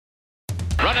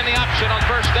motion on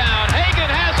first down. Hagan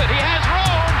has it. He has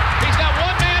room. He's got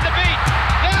one man to beat.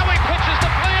 Now he pitches to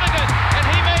Flanagan, and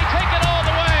he may take it all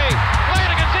the way.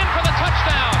 Flanagan's in for the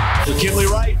touchdown. McKinley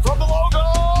Wright from the logo.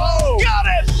 Oh, got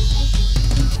it!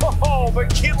 Oh,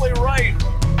 McKinley Wright.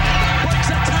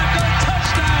 Breaks a tackle.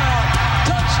 Touchdown.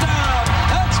 Touchdown.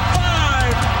 That's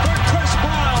 5 for Chris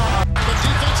Brown. The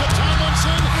defense of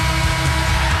Tomlinson.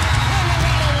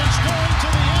 Colorado is going to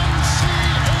the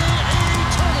NCAA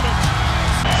tournament.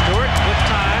 Stewart with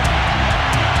time.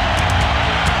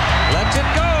 Lets it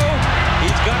go.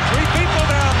 He's got 3 people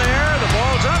down there. The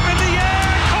ball's up in the air.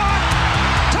 Caught.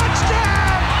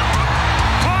 Touchdown.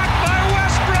 Caught by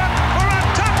Westbrook for a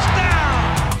touchdown.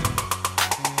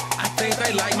 I think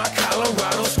they like my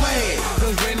Colorado swag,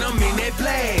 'cause when I'm in that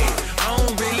flag, I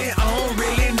don't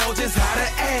really know just how to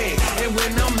act. And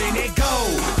when I'm in that goal,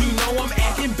 you know I'm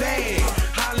acting bad.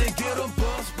 Holland get a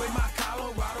bus with my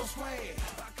Colorado swag.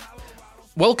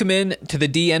 Welcome in to the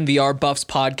DNVR Buffs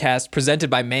podcast presented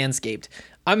by Manscaped.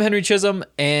 I'm Henry Chisholm,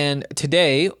 and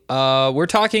today we're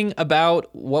talking about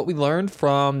what we learned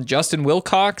from Justin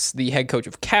Wilcox, the head coach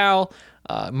of Cal,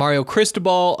 Mario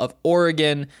Cristobal of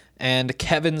Oregon, and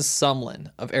Kevin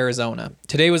Sumlin of Arizona.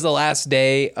 Today was the last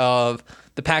day of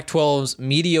the Pac-12's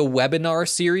media webinar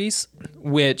series,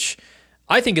 which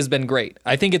I think has been great.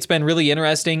 I think it's been really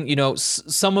interesting. You know,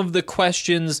 some of the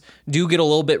questions do get a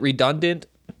little bit redundant,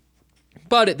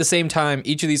 but at the same time,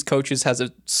 each of these coaches has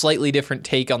a slightly different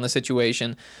take on the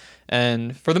situation.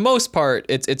 And for the most part,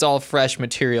 it's all fresh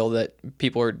material that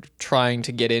people are trying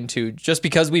to get into, just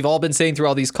because we've all been sitting through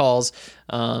all these calls,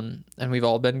 and we've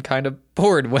all been kind of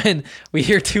bored when we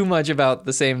hear too much about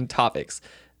the same topics.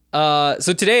 So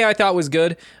today I thought was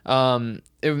good. I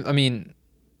mean,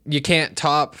 you can't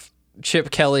top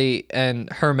Chip Kelly and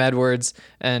Herm Edwards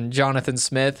and Jonathan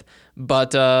Smith,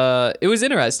 but it was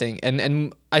interesting.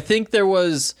 And I think there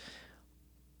was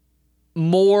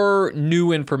more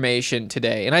new information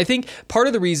today. And I think part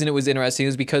of the reason it was interesting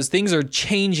is because things are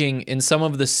changing in some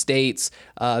of the states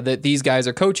that these guys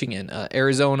are coaching in.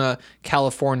 Arizona,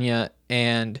 California,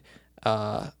 and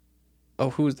Oregon,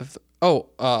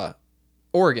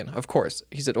 of course.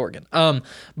 He's at Oregon.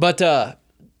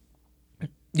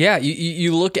 Yeah,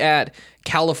 you look at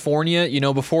California, you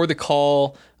know, before the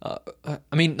call,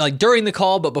 during the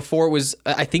call, but before it was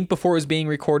being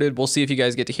recorded. We'll see if you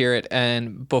guys get to hear it.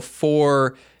 And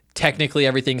before technically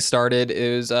everything started,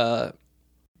 it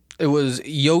was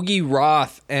Yogi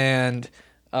Roth and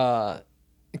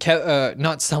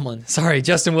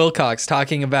Justin Wilcox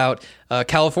talking about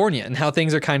California and how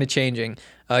things are kind of changing.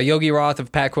 Yogi Roth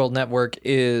of Pac-12 Network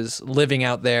is living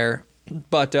out there,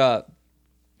 but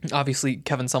obviously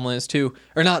Kevin Sumlin is too,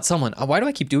 or not Sumlin. Why do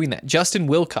I keep doing that? Justin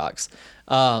Wilcox.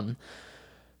 And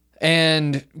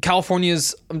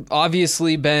California's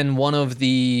obviously been one of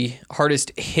the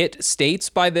hardest hit states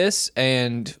by this,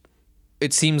 and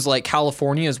it seems like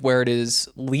California is where it is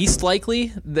least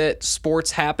likely that sports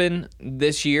happen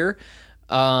this year.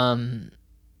 But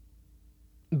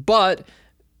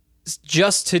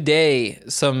just today,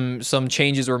 some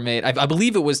changes were made. I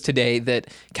believe it was today that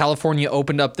California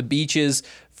opened up the beaches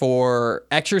for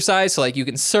exercise. So like you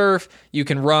can surf, you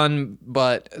can run,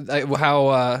 but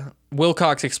how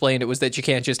Wilcox explained it was that you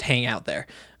can't just hang out there.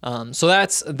 So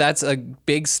that's a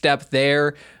big step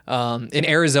there. In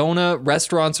Arizona,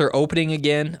 restaurants are opening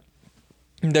again.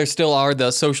 There still are the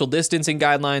social distancing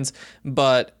guidelines,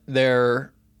 but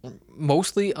they're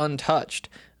mostly untouched.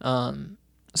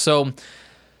 So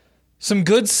some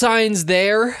good signs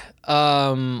there.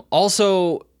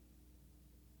 Also,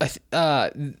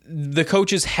 the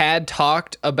coaches had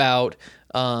talked about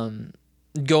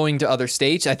going to other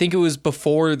states. I think it was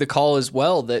before the call as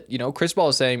well that, you know, Chris Ball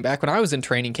was saying back when I was in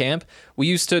training camp, we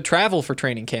used to travel for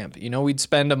training camp. You know, we'd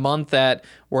spend a month at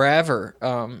wherever.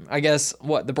 I guess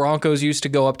the Broncos used to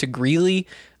go up to Greeley.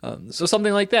 So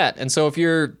something like that. And so if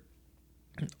you're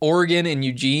Oregon and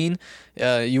Eugene,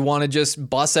 you want to just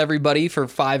bus everybody for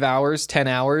 5 hours, 10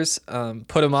 hours,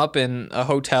 put them up in a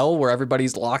hotel where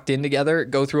everybody's locked in together,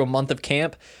 go through a month of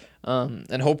camp,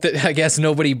 and hope that, I guess,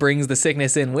 nobody brings the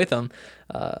sickness in with them.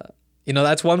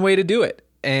 That's one way to do it.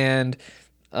 And,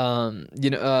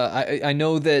 I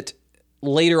know that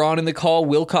later on in the call,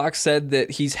 Wilcox said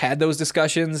that he's had those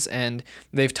discussions and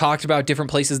they've talked about different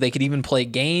places they could even play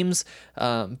games.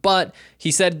 But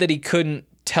he said that he couldn't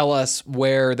tell us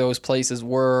where those places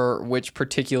were, which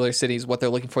particular cities, what they're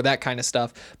looking for, that kind of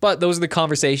stuff. But those are the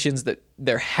conversations that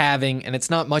they're having, and it's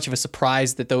not much of a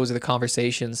surprise that those are the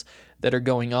conversations that are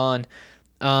going on.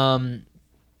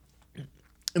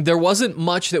 There wasn't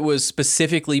much that was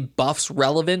specifically Buffs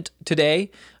relevant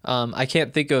today. I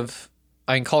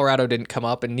I mean, Colorado didn't come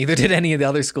up, and neither did any of the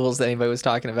other schools that anybody was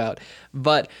talking about.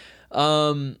 But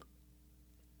I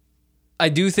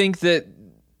do think that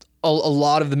a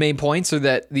lot of the main points are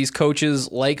that these coaches,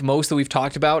 like most that we've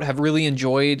talked about, have really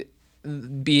enjoyed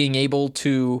being able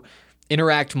to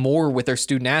interact more with their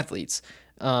student athletes.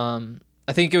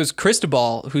 I think it was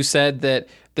Cristobal who said that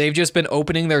they've just been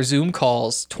opening their Zoom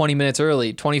calls 20 minutes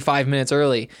early, 25 minutes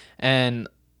early, and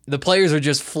the players are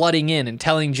just flooding in and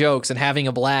telling jokes and having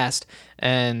a blast.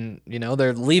 And,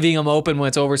 they're leaving them open when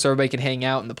it's over so everybody can hang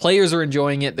out. And the players are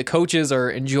enjoying it. The coaches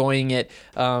are enjoying it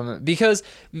because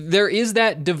there is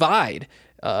that divide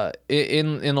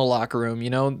in the locker room.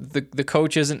 The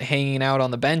coach isn't hanging out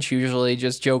on the bench usually,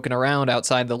 just joking around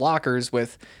outside the lockers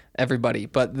with everybody.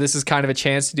 But this is kind of a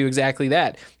chance to do exactly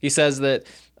that. He says that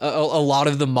a lot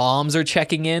of the moms are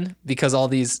checking in because all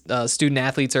these student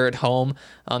athletes are at home.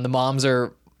 The moms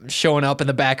are showing up in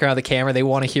the background of the camera. They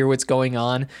want to hear what's going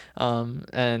on.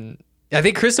 And I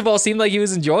think Cristobal seemed like he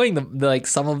was enjoying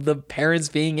some of the parents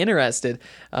being interested.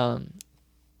 I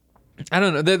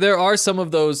don't know. There are some of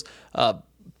those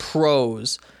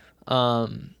pros,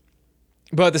 but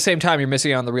at the same time, you're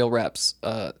missing out on the real reps.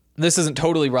 This isn't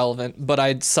totally relevant, but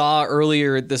I saw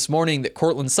earlier this morning that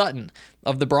Cortland Sutton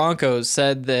of the Broncos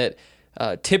said that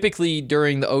typically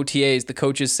during the OTAs, the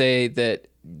coaches say that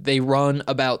they run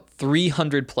about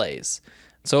 300 plays.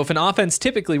 So if an offense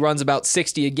typically runs about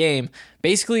 60 a game,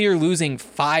 basically you're losing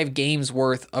 5 games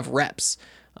worth of reps.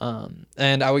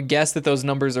 And I would guess that those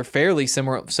numbers are fairly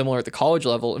similar at the college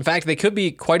level. In fact, they could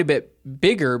be quite a bit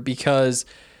bigger because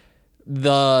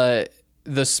the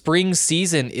spring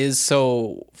season is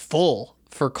so full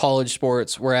for college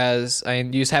sports, whereas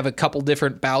you just have a couple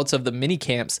different bouts of the mini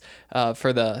camps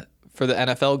for the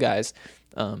NFL guys.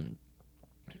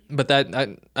 But that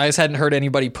I just hadn't heard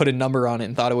anybody put a number on it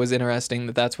and thought it was interesting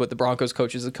that that's what the Broncos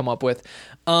coaches have come up with.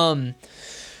 I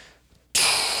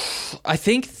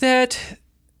think that,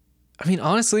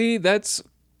 honestly, that's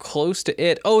close to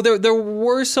it. Oh, there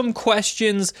were some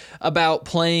questions about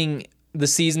playing the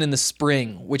season in the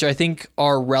spring, which I think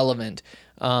are relevant.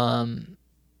 Again,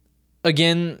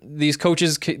 these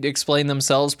coaches could explain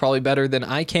themselves probably better than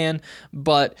I can,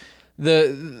 but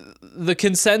the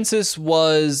consensus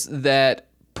was that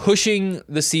pushing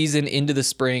the season into the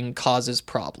spring causes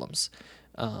problems.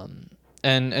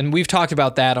 And we've talked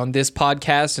about that on this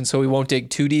podcast, and so we won't dig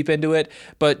too deep into it,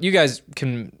 but you guys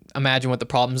can imagine what the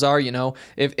problems are.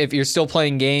 If you're still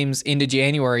playing games into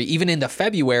January, even into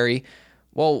February,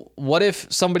 well, what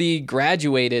if somebody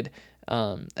graduated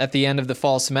at the end of the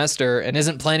fall semester and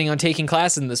isn't planning on taking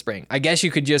classes in the spring? I guess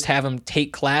you could just have them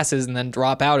take classes and then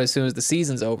drop out as soon as the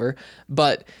season's over.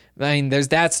 But there's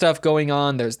that stuff going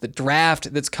on. There's the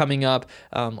draft that's coming up.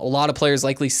 A lot of players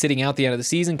likely sitting out the end of the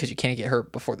season because you can't get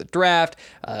hurt before the draft.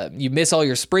 You miss all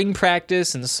your spring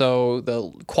practice, and so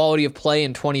the quality of play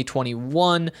in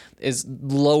 2021 is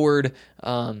lowered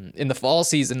in the fall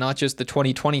season, not just the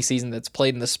 2020 season that's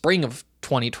played in the spring of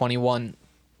 2021.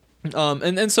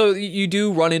 And so you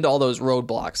do run into all those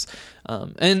roadblocks.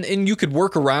 And you could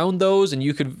work around those and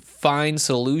you could find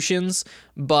solutions,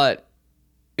 but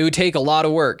it would take a lot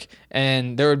of work,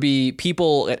 and there would be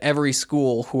people at every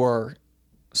school who are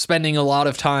spending a lot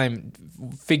of time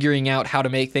figuring out how to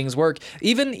make things work.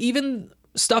 Even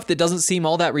stuff that doesn't seem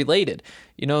all that related.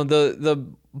 The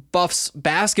Buffs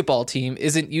basketball team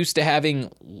isn't used to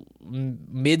having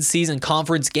mid-season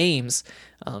conference games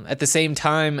at the same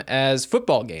time as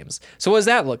football games. So what does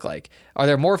that look like? Are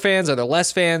there more fans? Are there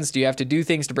less fans? Do you have to do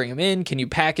things to bring them in? Can you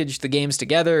package the games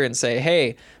together and say,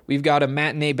 hey, we've got a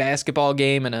matinee basketball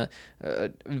game and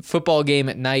a football game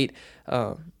at night?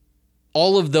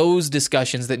 All of those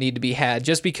discussions that need to be had,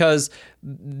 just because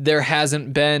there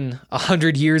hasn't been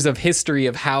 100 years of history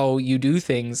of how you do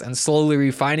things and slowly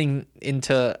refining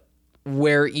into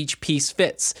where each piece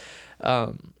fits.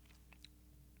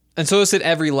 And so it's at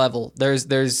every level.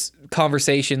 There's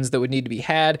conversations that would need to be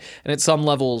had, and at some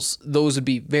levels, those would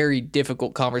be very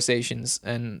difficult conversations,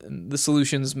 and the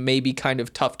solutions may be kind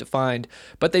of tough to find,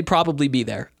 but they'd probably be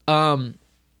there. So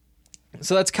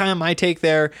that's kind of my take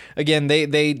there. Again,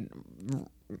 they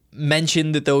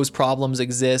mentioned that those problems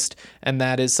exist, and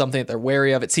that is something that they're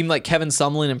wary of. It seemed like Kevin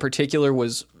Sumlin in particular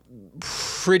was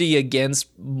pretty against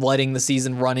letting the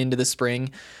season run into the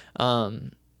spring.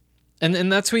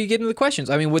 And that's where you get into the questions.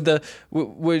 Would the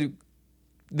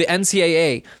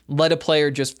NCAA let a player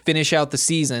just finish out the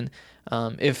season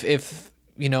if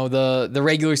the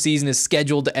regular season is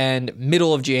scheduled to end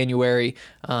middle of January,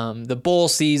 the bowl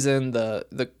season,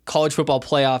 the college football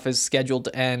playoff is scheduled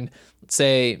to end, let's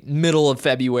say, middle of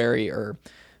February, or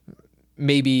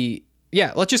maybe,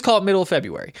 let's just call it middle of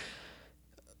February.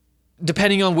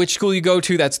 depending on which school you go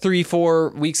to, that's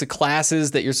 3-4 weeks of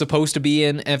classes that you're supposed to be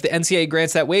in. And if the NCAA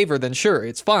grants that waiver, then sure,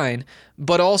 it's fine.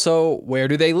 But also, where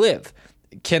do they live?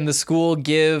 Can the school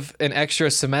give an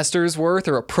extra semester's worth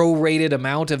or a prorated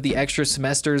amount of the extra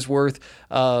semester's worth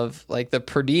of like the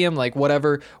per diem, like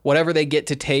whatever they get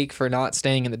to take for not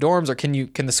staying in the dorms? Or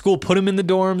can the school put them in the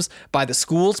dorms by the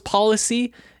school's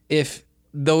policy if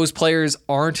those players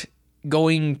aren't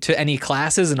going to any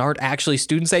classes and aren't actually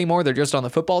students anymore? They're just on the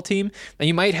football team. And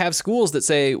you might have schools that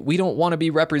say, we don't want to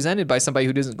be represented by somebody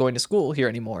who isn't going to school here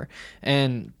anymore.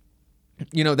 And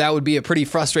that would be a pretty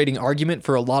frustrating argument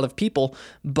for a lot of people,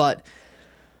 but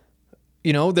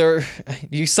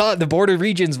you saw the Board of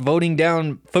Regents voting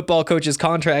down football coaches'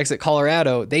 contracts at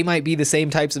Colorado. They might be the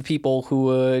same types of people who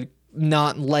would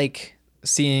not like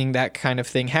seeing that kind of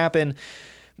thing happen.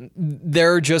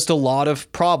 There are just a lot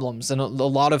of problems and a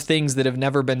lot of things that have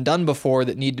never been done before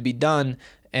that need to be done,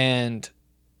 and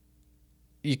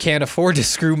you can't afford to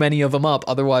screw many of them up.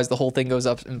 Otherwise, the whole thing goes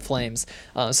up in flames.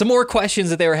 Some more questions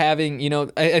that they were having.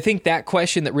 I think that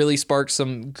question that really sparked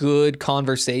some good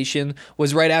conversation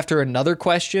was right after another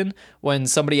question when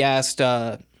somebody asked,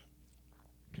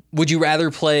 would you rather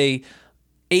play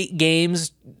 8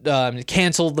 games,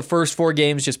 cancel the first 4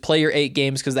 games, just play your 8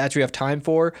 games because that's what you have time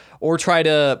for, or try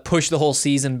to push the whole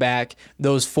season back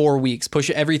those 4 weeks, push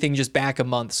everything just back a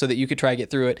month so that you could try to get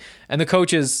through it? And the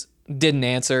coaches didn't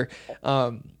answer,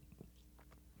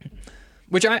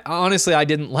 which I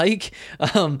didn't like.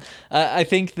 I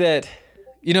think that,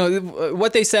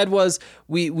 what they said was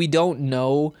we don't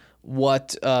know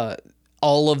what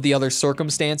all of the other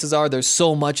circumstances are. There's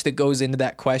so much that goes into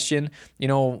that question.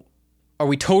 Are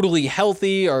we totally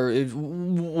healthy, or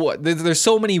what? There's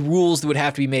so many rules that would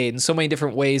have to be made and so many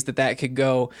different ways that could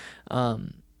go,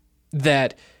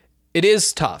 that it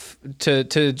is tough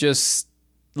to just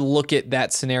look at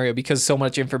that scenario because so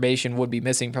much information would be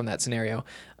missing from that scenario.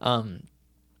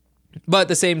 But at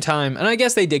the same time, and I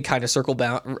guess they did kind of circle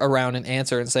around and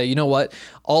answer and say, you know what,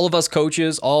 all of us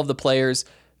coaches, all of the players,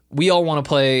 we all want to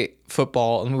play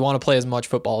football and we want to play as much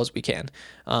football as we can.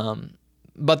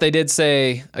 But they did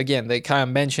say, again, they kind of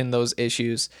mentioned those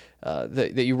issues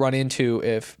that you run into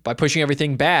if by pushing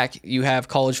everything back, you have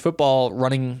college football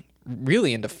running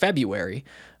really into February.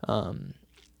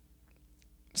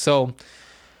 So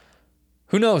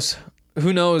who knows?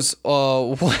 Who knows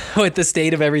what the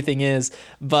state of everything is?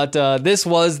 But this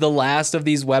was the last of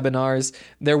these webinars.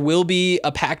 There will be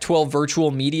a Pac-12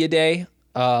 virtual media day.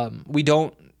 We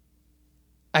don't...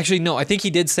 Actually, no, I think he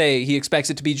did say he expects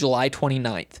it to be July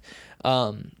 29th.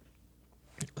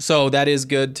 So that is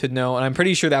good to know. And I'm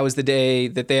pretty sure that was the day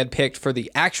that they had picked for the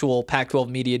actual Pac-12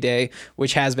 media day,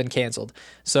 which has been canceled.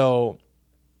 So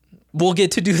we'll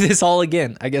get to do this all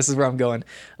again, I guess is where I'm going.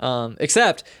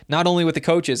 Except not only with the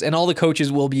coaches, and all the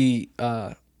coaches will be,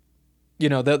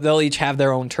 they'll each have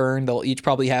their own turn. They'll each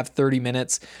probably have 30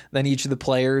 minutes. Then each of the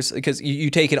players, because you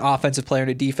take an offensive player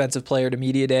and a defensive player to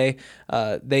media day,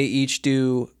 they each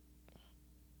do...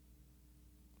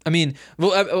 I mean,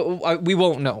 we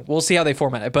won't know. We'll see how they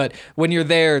format it. But when you're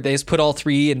there, they just put all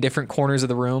 3 in different corners of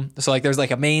the room. So there's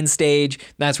a main stage.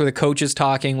 That's where the coach is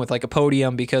talking with a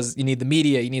podium because you need the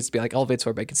media. You need to be elevated so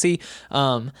everybody can see.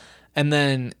 And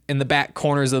then in the back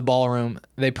corners of the ballroom,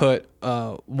 they put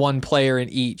 1 player in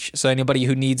each. So anybody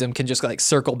who needs them can just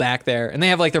circle back there. And they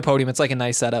have their podium. It's a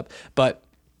nice setup. But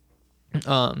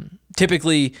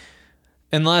typically,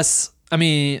 unless... I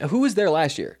mean, who was there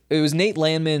last year? It was Nate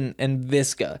Landman and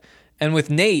Visca. And with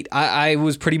Nate, I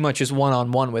was pretty much just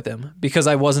one-on-one with him because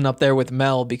I wasn't up there with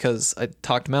Mel because I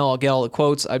talked to Mel, I'll get all the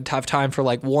quotes. I'd have time for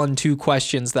 1-2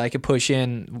 questions that I could push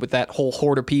in with that whole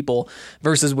horde of people.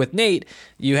 Versus with Nate,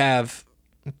 you have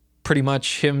pretty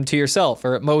much him to yourself.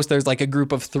 Or at most, there's a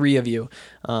group of 3 of you.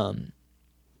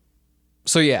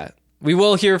 So yeah, we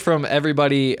will hear from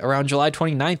everybody around July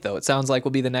 29th, though. It sounds like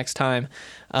will be the next time.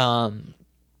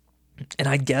 And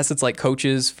I guess it's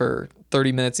coaches for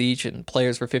 30 minutes each and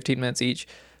players for 15 minutes each.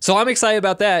 So I'm excited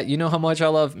about that. You know how much I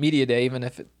love Media Day, even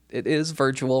if it is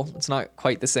virtual. It's not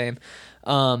quite the same.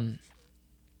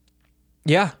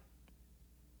 Yeah.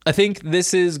 I think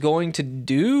this is going to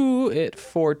do it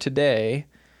for today.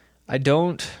 I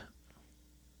don't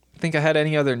think I had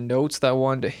any other notes that I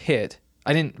wanted to hit.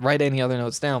 I didn't write any other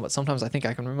notes down, but sometimes I think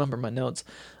I can remember my notes.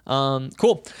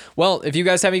 Cool. Well, if you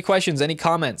guys have any questions, any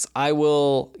comments, I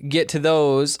will get to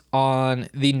those on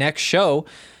the next show.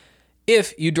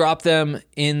 If you drop them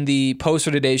in the post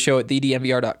for today's show at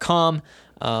thednvr.com.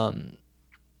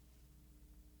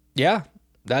 Yeah,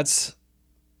 that's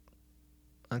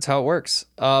That's how it works.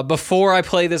 Before I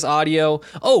play this audio,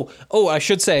 I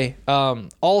should say,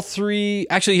 all three.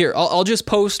 Actually, here I'll just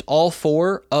post all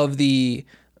 4 of the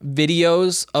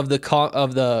videos of the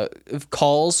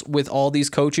calls with all these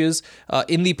coaches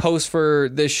in the post for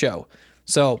this show.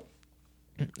 So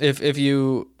if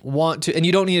you want to, and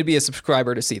you don't need to be a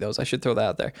subscriber to see those, I should throw that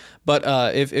out there.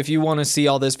 But if you want to see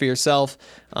all this for yourself,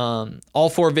 all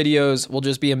 4 videos will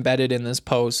just be embedded in this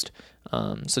post.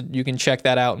 So you can check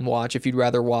that out and watch if you'd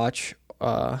rather watch.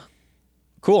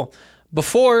 Cool.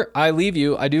 Before I leave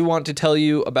you, I do want to tell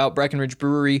you about Breckenridge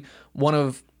Brewery, one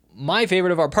of my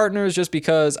favorite of our partners, just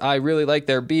because I really like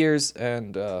their beers.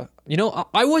 And,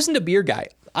 I wasn't a beer guy.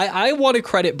 I want to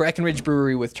credit Breckenridge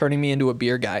Brewery with turning me into a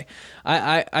beer guy.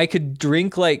 I could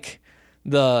drink like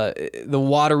the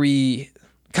watery,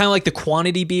 kind of like the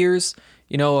quantity beers,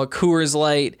 a Coors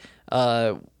Light,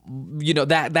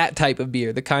 that type of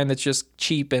beer, the kind that's just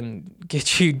cheap and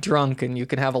gets you drunk and you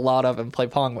can have a lot of and play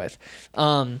pong with.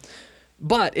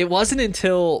 But it wasn't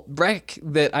until Breck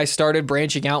that I started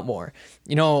branching out more.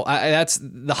 That's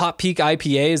the Hot Peak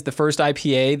IPA is the first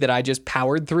IPA that I just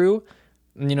powered through.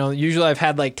 Usually I've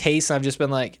had like tastes and I've just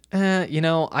been like, I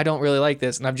don't really like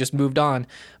this, and I've just moved on.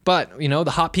 But,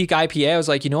 the Hot Peak IPA, I was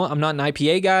like, I'm not an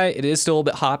IPA guy. It is still a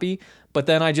bit hoppy. But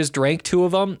then I just drank 2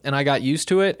 of them and I got used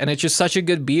to it. And it's just such a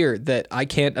good beer that I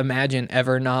can't imagine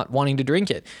ever not wanting to drink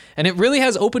it. And it really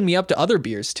has opened me up to other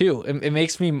beers too. It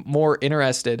makes me more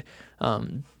interested.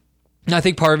 And I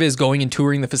think part of it is going and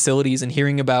touring the facilities and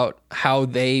hearing about how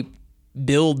they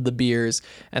build the beers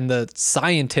and the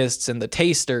scientists and the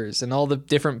tasters and all the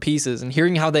different pieces, and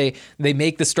hearing how they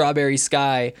make the strawberry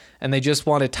sky and they just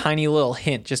want a tiny little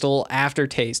hint, just a little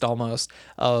aftertaste almost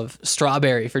of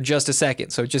strawberry for just a second.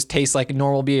 So it just tastes like a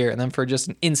normal beer, and then for just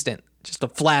an instant, just a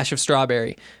flash of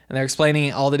strawberry. And they're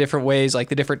explaining all the different ways, like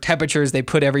the different temperatures they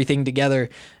put everything together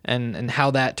and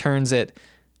how that turns it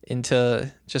into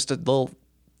just a little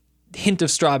hint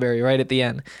of strawberry right at the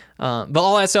end. But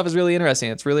all that stuff is really interesting.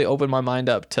 It's really opened my mind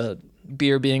up to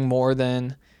beer being more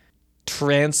than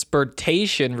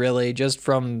transportation, really, just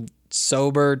from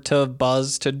sober to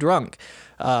buzz to drunk.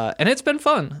 And it's been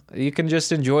fun. You can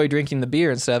just enjoy drinking the beer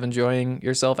instead of enjoying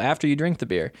yourself after you drink the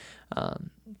beer.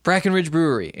 Breckenridge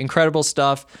Brewery, incredible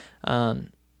stuff.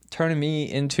 Turning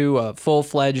me into a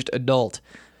full-fledged adult.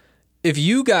 If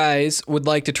you guys would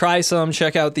like to try some,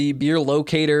 check out the beer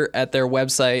locator at their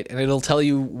website, and it'll tell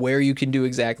you where you can do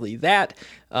exactly that.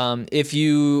 If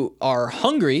you are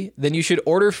hungry, then you should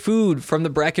order food from the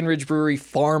Breckenridge Brewery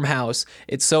Farmhouse.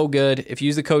 It's so good. If you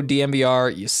use the code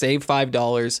DNVR, you save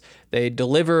 $5. They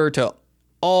deliver to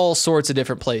all sorts of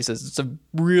different places. It's a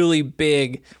really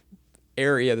big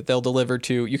area that they'll deliver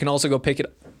to. You can also go pick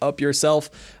it up yourself.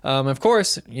 Of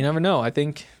course, you never know. I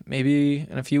think maybe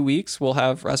in a few weeks we'll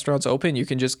have restaurants open. You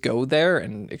can just go there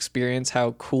and experience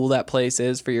how cool that place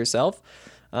is for yourself.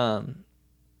 Maybe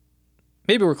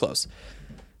we're close.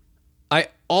 I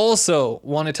also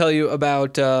want to tell you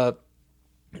about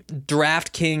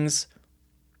DraftKings.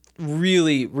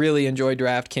 Really, really enjoy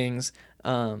DraftKings.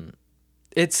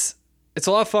 It's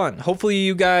a lot of fun. Hopefully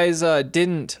you guys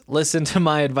didn't listen to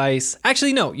my advice.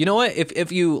 Actually, no. You know what?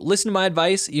 If you listen to my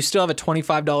advice, you still have a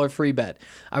 $25 free bet.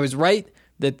 I was right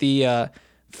that the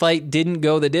fight didn't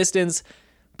go the distance,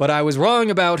 but I was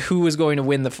wrong about who was going to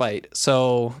win the fight.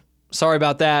 So sorry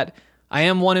about that. I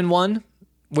am 1-1,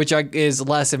 which is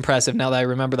less impressive now that I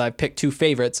remember that I picked 2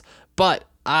 favorites. But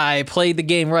I played the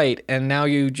game right, and now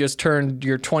you just turned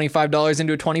your $25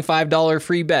 into a $25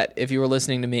 free bet if you were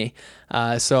listening to me.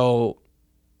 So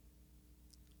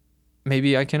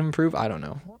maybe I can improve. I don't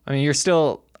know. I mean, you're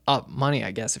still up money,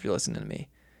 I guess, if you're listening to me.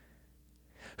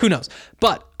 Who knows?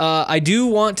 But I do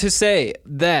want to say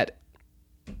that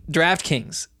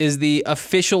DraftKings is the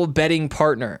official betting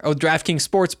partner. DraftKings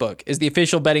Sportsbook is the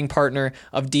official betting partner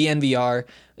of DNVR.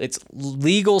 It's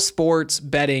legal sports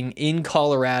betting in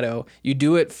Colorado. You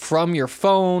do it from your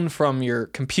phone, from your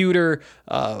computer,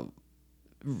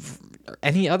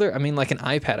 any other. I mean, like an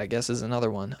iPad, I guess, is another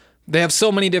one. They have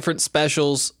so many different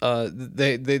specials.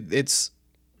 It's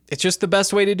just the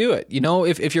best way to do it.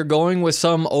 If you're going with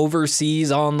some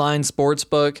overseas online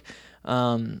sportsbook,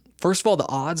 first of all, the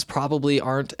odds probably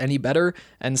aren't any better.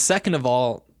 And second of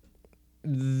all,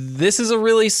 this is a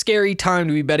really scary time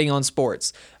to be betting on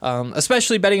sports,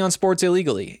 especially betting on sports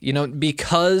illegally,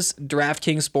 because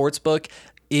DraftKings Sportsbook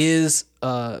is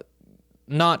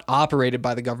not operated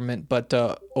by the government, but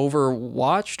overseen.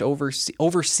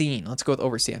 Let's go with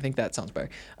overseen. I think that sounds better.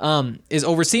 Is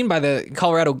overseen by the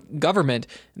Colorado government.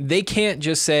 They can't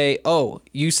just say, oh,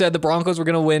 you said the Broncos were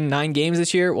going to win 9 games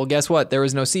this year. Well, guess what? There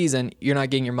was no season. You're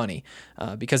not getting your money,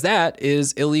 because that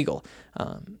is illegal.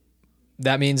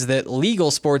 that means that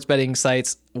legal sports betting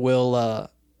sites will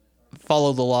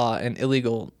follow the law and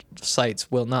illegal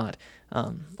sites will not.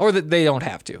 Or that they don't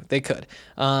have to. They could.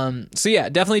 So yeah,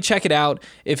 definitely check it out.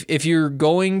 If you're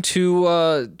going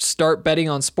to start betting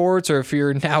on sports, or if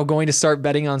you're now going to start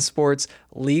betting on sports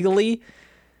legally,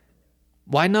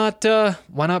 why not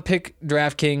pick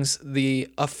DraftKings, the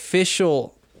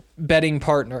official betting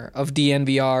partner of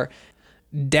DNVR?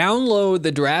 Download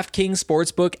the DraftKings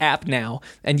Sportsbook app now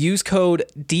and use code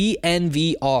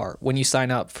DNVR when you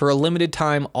sign up. For a limited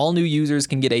time, all new users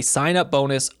can get a sign-up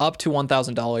bonus up to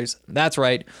 $1,000. That's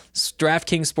right,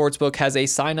 DraftKings Sportsbook has a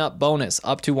sign-up bonus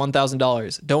up to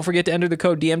 $1,000. Don't forget to enter the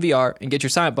code DNVR and get your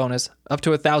sign-up bonus up to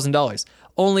 $1,000.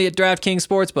 Only at DraftKings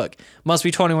Sportsbook. Must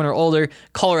be 21 or older.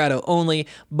 Colorado only.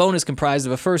 Bonus comprised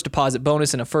of a first deposit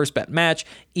bonus and a first bet match,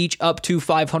 each up to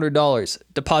 $500.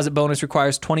 Deposit bonus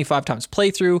requires 25 times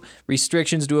playthrough.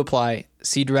 Restrictions do apply.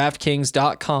 See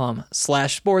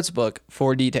DraftKings.com/sportsbook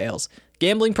for details.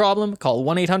 Gambling problem? Call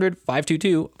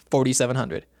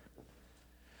 1-800-522-4700.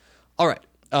 All right.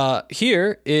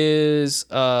 Here is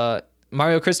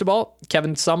Mario Cristobal,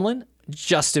 Kevin Sumlin,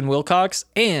 Justin Wilcox,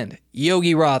 and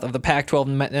Yogi Roth of the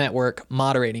Pac-12 Network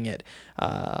moderating it.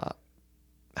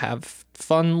 Have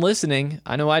fun listening.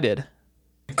 I know I did.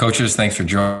 Coaches, thanks for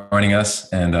joining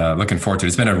us, and looking forward to it.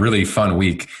 It's been a really fun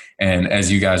week, and as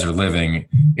you guys are living,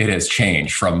 it has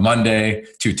changed from Monday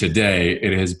to today.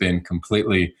 It has been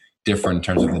completely different in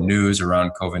terms of the news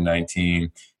around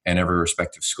COVID-19 and every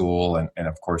respective school and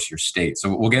of course, your state.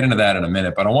 So we'll get into that in a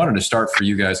minute, but I wanted to start for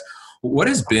you guys. What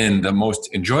has been the most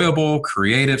enjoyable,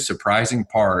 creative, surprising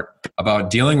part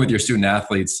about dealing with your student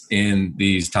athletes in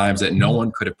these times that no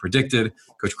one could have predicted?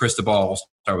 Coach Cristobal, we'll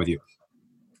start with you.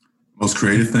 Most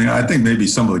creative thing, I think maybe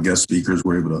some of the guest speakers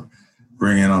were able to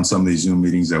bring in on some of these Zoom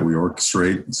meetings that we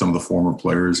orchestrate. Some of the former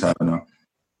players having a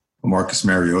Marcus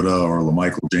Mariota or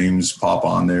LaMichael James pop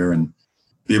on there and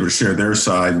be able to share their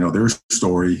side, their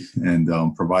story,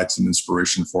 and provide some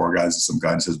inspiration for our guys and some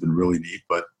guidance has been really neat.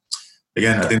 But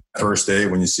again, I think the first day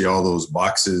when you see all those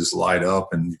boxes light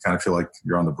up and you kind of feel like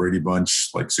you're on the Brady Bunch,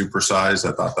 like supersized,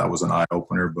 I thought that was an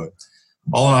eye-opener. But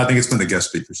all in all, I think it's been the guest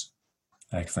speakers.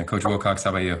 Excellent. Coach Wilcox, how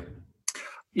about you?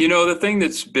 The thing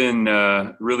that's been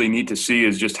really neat to see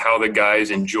is just how the guys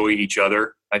enjoy each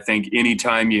other. I think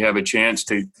anytime you have a chance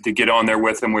to get on there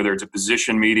with them, whether it's a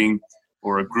position meeting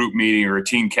or a group meeting or a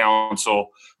team council,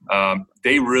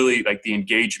 they really like the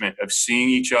engagement of seeing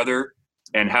each other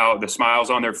and how the smiles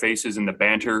on their faces and the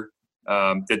banter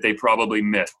that they probably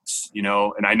miss,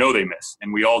 and I know they miss,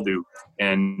 and we all do.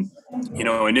 And,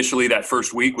 initially that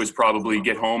first week was probably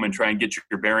get home and try and get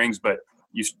your bearings, but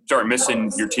you start missing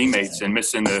your teammates and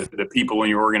missing the people in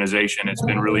your organization. It's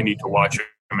been really neat to watch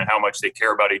them and how much they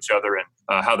care about each other and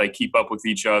how they keep up with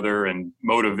each other and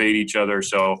motivate each other.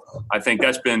 So I think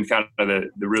that's been kind of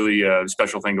the really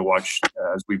special thing to watch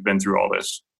as we've been through all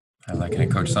this. I like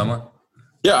it. Coach Sumlin?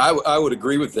 Yeah, I would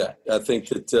agree with that. I think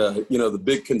that, the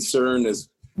big concern is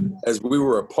as we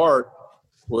were apart,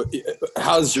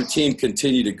 how does your team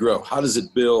continue to grow? How does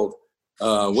it build?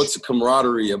 What's the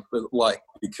camaraderie like?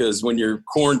 Because when you're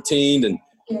quarantined and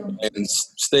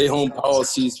stay-home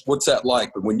policies, what's that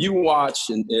like? But when you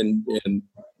watch and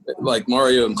like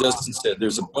Mario and Justin said,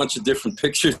 there's a bunch of different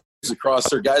pictures across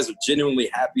there. Guys are genuinely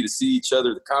happy to see each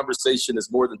other. The conversation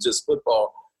is more than just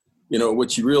football.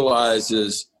 What you realize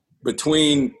is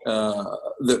between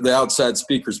the outside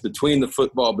speakers, between the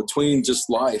football, between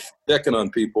just life, checking on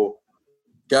people,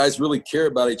 guys really care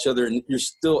about each other, and you're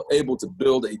still able to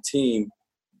build a team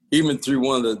even through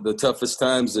one of the toughest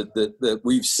times that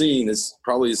we've seen as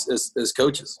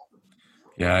coaches.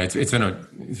 Yeah, it's been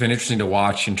interesting to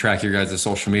watch and track your guys'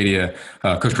 social media.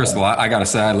 Coach Cristobal, I got to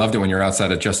say, I loved it when you were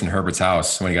outside at Justin Herbert's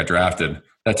house when he got drafted.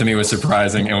 That to me was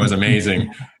surprising and was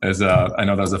amazing. I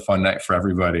know that was a fun night for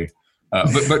everybody.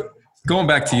 But going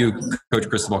back to you, Coach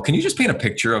Cristobal, can you just paint a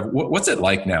picture of what's it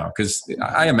like now? Because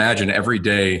I imagine every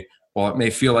day, while it may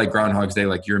feel like Groundhog's Day,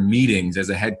 like your meetings as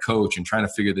a head coach and trying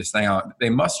to figure this thing out, they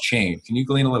must change. Can you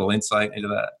glean a little insight into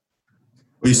that?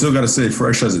 Well, you still got to stay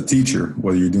fresh as a teacher,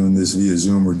 whether you're doing this via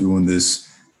Zoom or doing this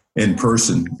in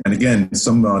person. And again,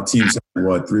 some teams had 3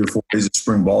 or 4 days of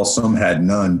spring ball. Some had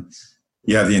none.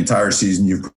 You have the entire season.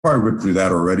 You've probably ripped through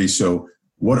that already. So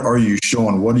what are you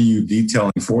showing? What are you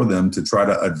detailing for them to try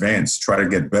to advance, try to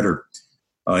get better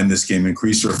in this game,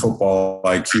 increase their football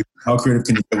IQ? How creative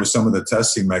can you get with some of the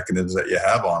testing mechanisms that you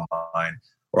have online?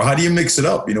 Or how do you mix it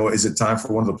up? Is it time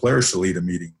for one of the players to lead a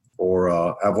meeting or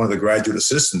have one of the graduate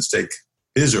assistants take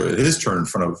his turn in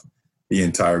front of the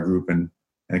entire group and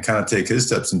kind of take his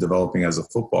steps in developing as a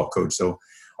football coach? So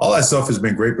all that stuff has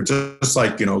been great. But just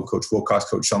like, Coach Wilcox,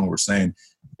 Coach Sumlin were saying,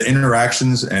 the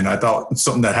interactions, and I thought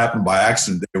something that happened by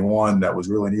accident day one that was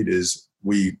really neat is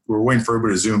we were waiting for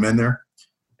everybody to zoom in there.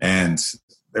 And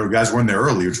there were guys who were in there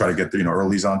early who try to get there,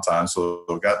 early's on time. So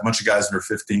we got a bunch of guys in there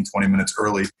 15, 20 minutes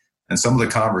early. And some of the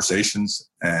conversations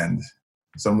and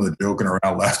some of the joking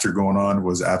around, laughter going on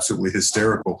was absolutely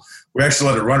hysterical. We actually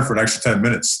let it run for an extra 10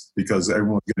 minutes because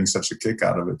everyone was getting such a kick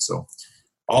out of it. So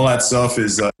all that stuff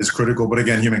is critical. But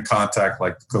again, human contact,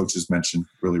 like the coaches mentioned,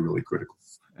 really, really critical.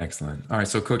 Excellent. All right.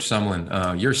 So Coach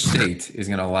Sumlin, your state is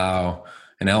going to allow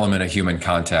an element of human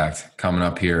contact coming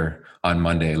up here on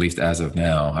Monday, at least as of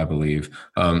now, I believe.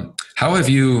 How have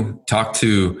you talked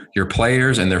to your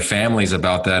players and their families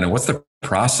about that? And what's the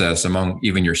process among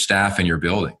even your staff and your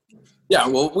building? Yeah,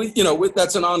 well,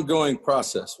 that's an ongoing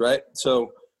process, right?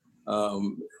 So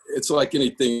it's like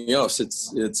anything else.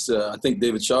 It's I think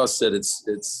David Shaw said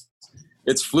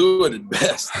it's fluid at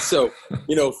best. So,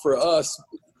 for us,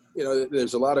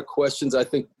 there's a lot of questions. I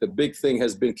think the big thing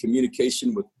has been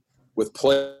communication with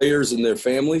players and their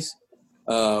families,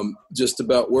 just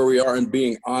about where we are and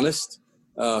being honest.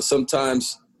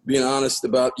 Sometimes being honest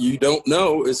about you don't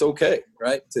know is okay,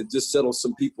 right? To just settle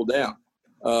some people down.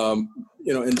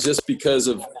 And just because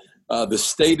of the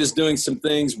state is doing some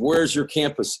things, where's your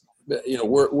campus?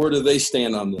 Where do they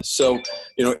stand on this? So,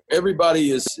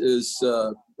 everybody is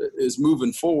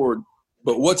moving forward,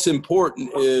 but what's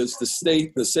important is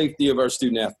the safety of our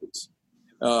student athletes.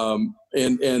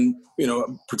 And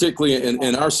particularly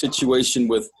in our situation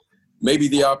with maybe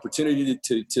the opportunity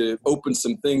to open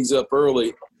some things up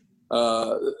early,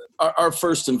 our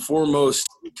first and foremost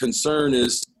concern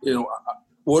is,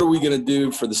 what are we going to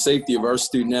do for the safety of our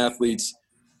student athletes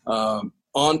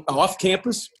off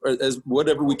campus, or as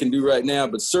whatever we can do right now,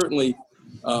 but certainly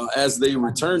as they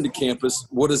return to campus,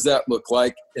 what does that look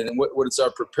like, and what is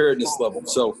our preparedness level?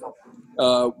 So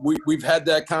we've had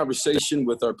that conversation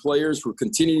with our players. We're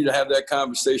continuing to have that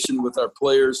conversation with our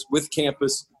players, with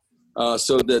campus,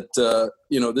 so that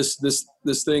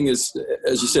this thing is,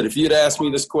 as you said, if you'd asked me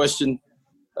this question,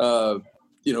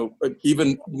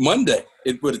 even Monday,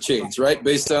 it would have changed, right?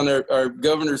 Based on our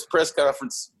governor's press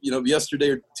conference, yesterday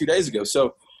or 2 days ago.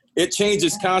 So it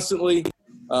changes constantly,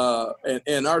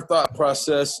 and our thought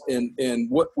process and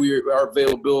our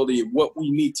availability, what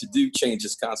we need to do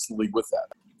changes constantly with that.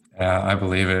 Yeah, I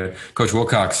believe it. Coach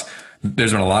Wilcox,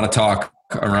 there's been a lot of talk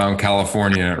around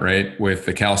California, right? With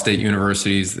the Cal State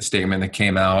universities, the statement that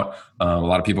came out, a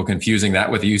lot of people confusing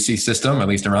that with the UC system, at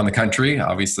least around the country.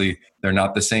 Obviously, they're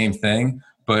not the same thing.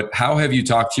 But how have you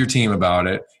talked to your team about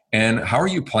it? And how are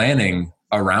you planning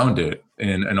around it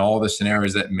in all the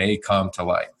scenarios that may come to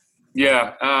light?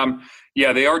 Yeah,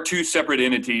 they are two separate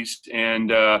entities. And,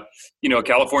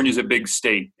 California is a big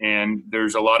state. And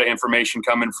there's a lot of information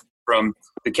coming from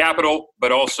the capital,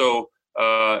 but also,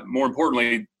 more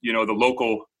importantly, the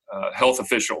local health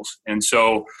officials. And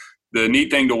so the neat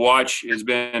thing to watch has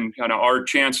been kind of our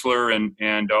chancellor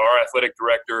and our athletic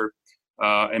director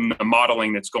and the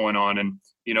modeling that's going on. And,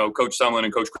 Coach Sumlin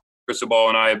and Coach Cristobal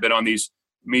and I have been on these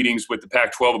meetings with the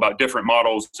Pac-12 about different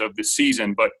models of the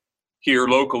season. But here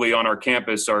locally on our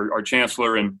campus, our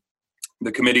chancellor and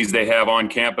the committees they have on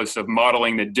campus of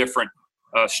modeling the different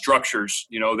structures,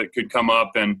 that could come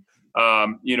up. And,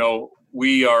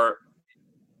 we are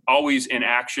always in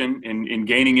action in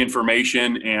gaining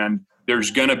information, and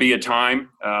there's going to be a time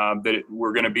that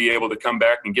we're going to be able to come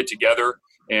back and get together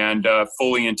and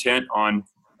fully intent on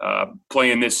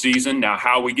playing this season. Now,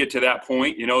 how we get to that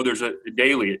point, there's a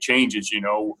daily, it changes,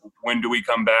 when do we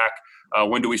come back?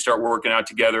 When do we start working out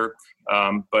together?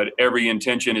 But every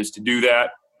intention is to do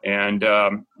that. And,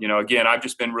 again, I've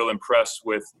just been real impressed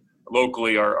with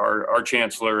locally our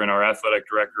chancellor and our athletic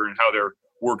director and how they're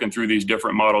working through these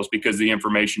different models because the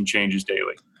information changes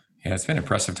daily. Yeah, it's been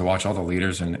impressive to watch all the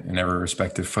leaders in every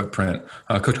respective footprint.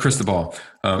 Coach Cristobal,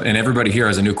 and everybody here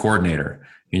has a new coordinator.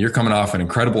 You're coming off an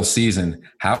incredible season.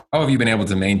 How have you been able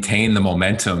to maintain the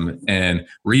momentum and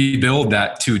rebuild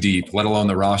that too deep, let alone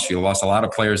the roster? You lost a lot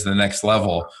of players to the next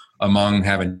level among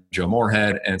having Joe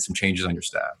Moorhead and some changes on your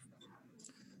staff.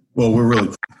 Well, we're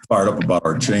really fired up about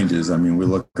our changes. I mean, we're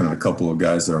looking at a couple of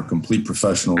guys that are complete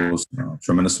professionals,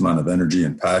 tremendous amount of energy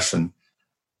and passion.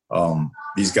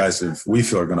 These guys, we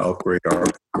feel, are going to upgrade our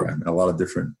program in a lot of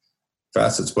different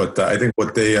facets. But I think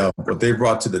what they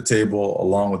brought to the table,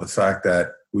 along with the fact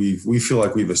that we feel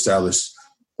like we've established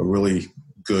a really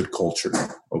good culture,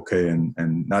 okay,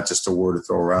 and not just a word to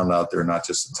throw around out there, not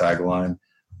just a tagline.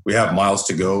 We have miles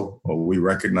to go. We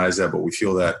recognize that, but we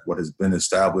feel that what has been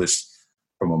established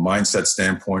from a mindset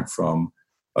standpoint, from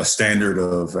a standard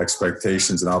of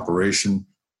expectations and operation,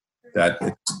 that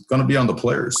it's going to be on the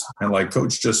players. And like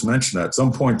Coach just mentioned, at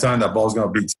some point in time, that ball's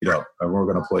going to be teed up and we're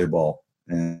going to play ball.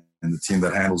 And the team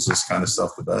that handles this kind of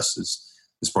stuff the best is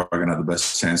probably going to have the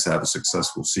best chance to have a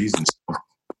successful season. So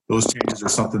those changes are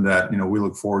something that, we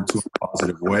look forward to in a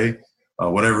positive way.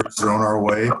 Whatever is thrown our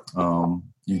way,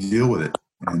 you deal with it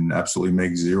and absolutely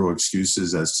make zero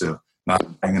excuses as to not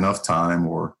having enough time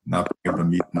or not being able to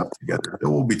meet enough together. There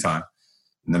will be time.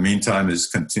 In the meantime, is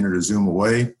continue to zoom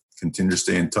away, continue to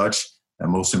stay in touch,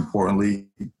 and most importantly,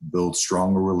 build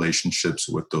stronger relationships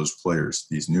with those players.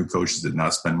 These new coaches did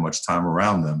not spend much time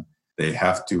around them. They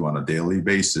have to, on a daily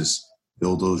basis,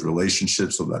 build those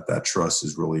relationships so that trust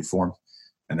is really formed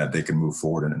and that they can move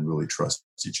forward and really trust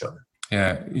each other.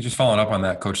 Yeah, you just following up on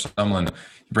that, Coach Sumlin.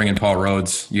 You bring in Paul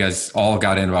Rhodes. You guys all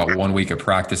got in about 1 week of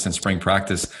practice and spring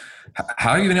practice.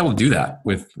 How have you been able to do that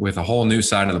with a whole new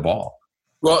side of the ball?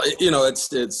 Well, it's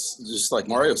just like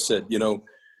Mario said,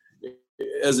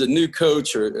 as a new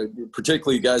coach or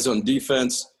particularly guys on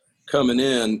defense coming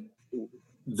in,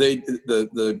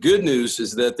 the good news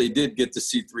is that they did get to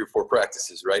see 3 or 4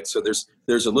 practices, right? So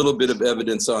there's a little bit of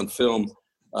evidence on film,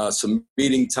 some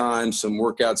meeting time, some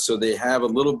workouts, so they have a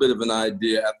little bit of an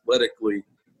idea athletically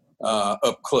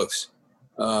up close.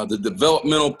 The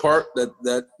developmental part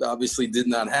that obviously did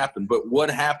not happen, but what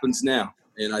happens now?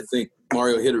 And I think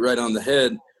Mario hit it right on the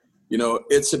head.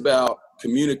 It's about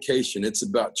communication. It's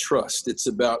about trust. It's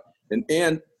about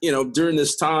and during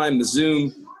this time,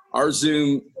 our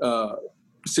Zoom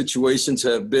situations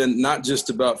have been not just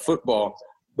about football,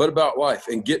 but about life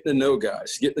and getting to know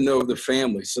guys, getting to know their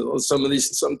families. So some of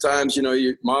these, sometimes,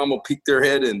 your mom will peek their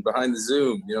head in behind the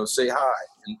Zoom, say hi.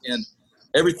 And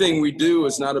everything we do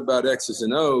is not about X's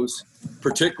and O's,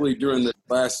 particularly during the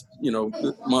last,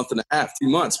 month and a half, 2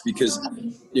 months, because,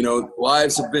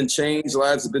 lives have been changed,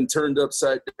 lives have been turned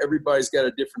upside. Everybody's got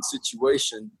a different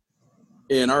situation.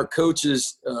 And our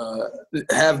coaches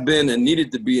have been and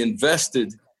needed to be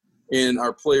invested in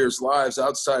our players' lives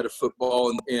outside of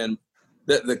football. And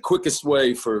the quickest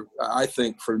way for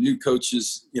new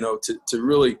coaches, to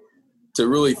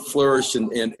really flourish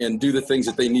and do the things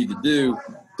that they need to do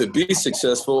to be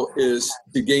successful is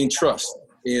to gain trust.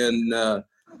 And,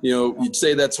 you'd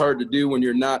say that's hard to do when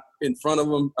you're not in front of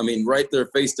them. I mean, right there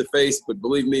face to face, but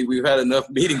believe me, we've had enough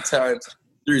meeting times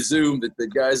through Zoom that the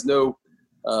guys know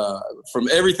from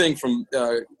everything from,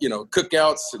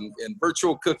 cookouts and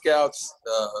virtual cookouts,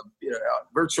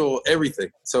 virtual everything.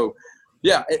 So,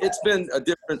 yeah, it's been a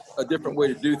different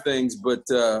way to do things, but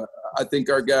I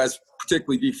think our guys,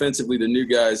 particularly defensively, the new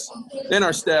guys, and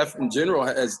our staff in general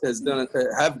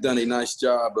have done a nice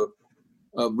job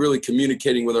of really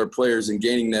communicating with our players and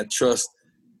gaining that trust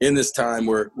in this time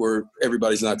where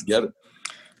everybody's not together.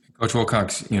 Coach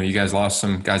Wilcox, you guys lost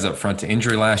some guys up front to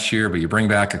injury last year, but you bring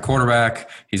back a quarterback.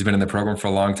 He's been in the program for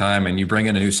a long time, and you bring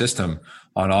in a new system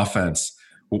on offense.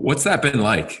 What's that been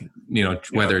like?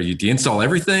 Whether you deinstall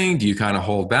everything, do you kind of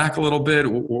hold back a little bit?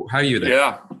 How are you there?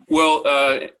 Yeah, well,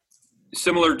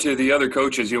 similar to the other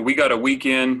coaches, we got a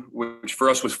weekend, which for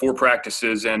us was 4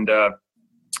 practices, and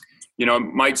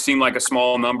it might seem like a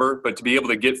small number, but to be able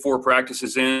to get 4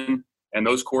 practices in and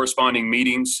those corresponding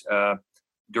meetings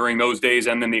during those days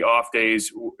and then the off days,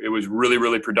 it was really,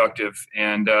 really productive.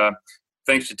 And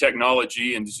thanks to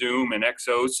technology and Zoom and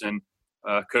Exos and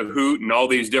Kahoot and all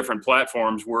these different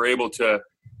platforms, we're able to,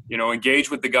 engage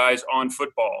with the guys on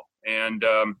football. And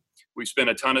we spent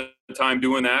a ton of time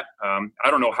doing that.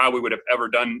 I don't know how we would have ever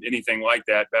done anything like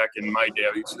that back in my day.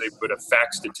 They would have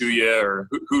faxed it to you, or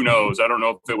who knows? I don't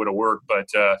know if it would have worked. But,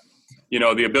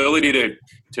 the ability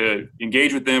to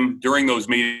engage with them during those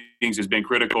meetings has been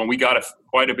critical. And we got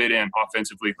quite a bit in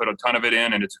offensively, put a ton of it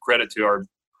in. And it's a credit to our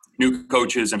new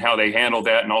coaches and how they handle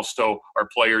that, and also our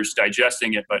players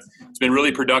digesting it. But it's been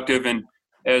really productive. And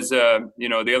as,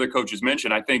 the other coaches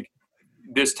mentioned, I think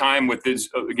this time with this,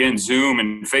 again, Zoom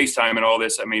and FaceTime and all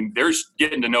this, I mean, they're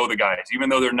getting to know the guys. Even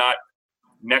though they're not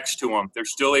next to them, they're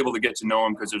still able to get to know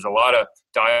them because there's a lot of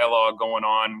dialogue going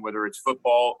on, whether it's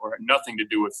football or nothing to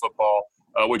do with football,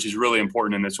 which is really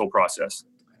important in this whole process.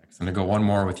 I'm going to go one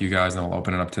more with you guys, and I'll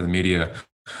open it up to the media.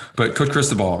 But Coach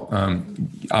Cristobal,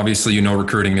 obviously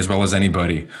recruiting as well as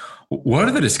anybody. What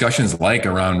are the discussions like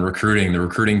around recruiting, the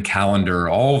recruiting calendar,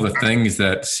 all the things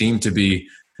that seem to be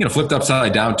flipped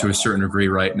upside down to a certain degree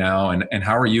right now, and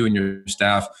how are you and your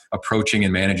staff approaching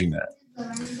and managing that?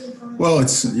 Well,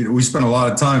 it's we spend a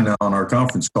lot of time now on our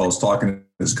conference calls talking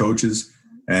as coaches,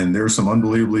 and there's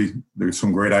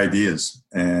some great ideas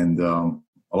and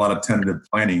a lot of tentative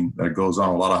planning that goes on,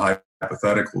 a lot of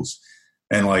hypotheticals,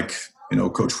 and like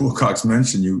Coach Wilcox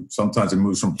mentioned, sometimes it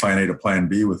moves from plan A to plan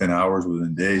B within hours,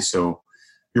 within days. So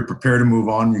you're prepared to move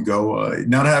on, you go.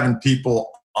 Not having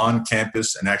people on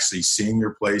campus and actually seeing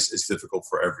your place is difficult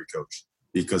for every coach,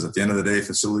 because at the end of the day,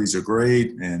 facilities are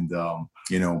great and,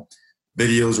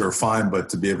 videos are fine, but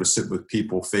to be able to sit with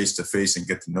people face to face and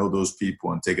get to know those people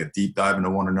and take a deep dive into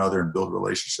one another and build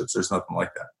relationships, there's nothing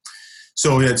like that.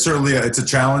 So yeah, it's a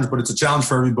challenge, but it's a challenge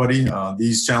for everybody.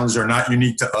 These challenges are not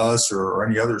unique to us or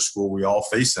any other school. We all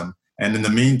face them. And in the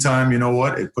meantime, you know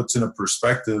what? It puts into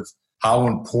perspective how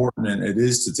important it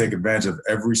is to take advantage of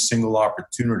every single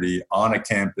opportunity on a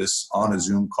campus, on a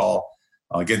Zoom call,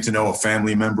 getting to know a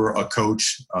family member, a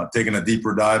coach, taking a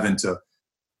deeper dive into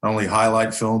not only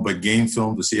highlight film, but game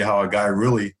film to see how a guy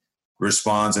really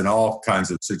responds in all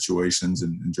kinds of situations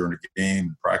and during a game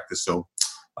and practice. So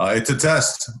it's a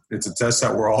test. It's a test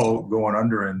that we're all going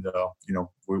under, and,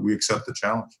 we accept the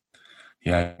challenge.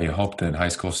 Yeah, you hope that high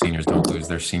school seniors don't lose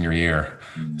their senior year.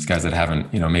 These guys that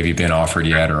haven't, maybe been offered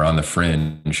yet or on the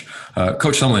fringe.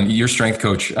 Coach Sumlin, your strength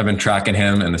coach, I've been tracking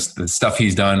him and the stuff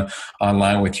he's done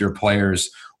online with your players.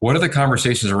 What are the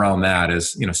conversations around that?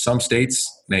 As some states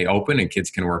may open and kids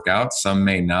can work out, some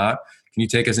may not. Can you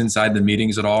take us inside the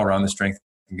meetings at all around the strength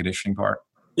and conditioning part?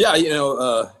 Yeah,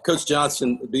 Coach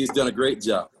Johnson, he's done a great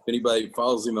job. If anybody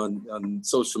follows him on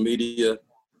social media,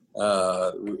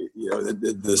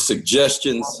 the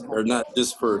suggestions are not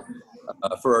just for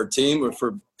our team or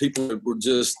for people that were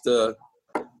just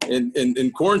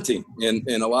in quarantine, and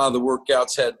a lot of the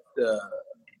workouts had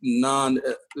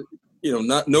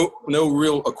no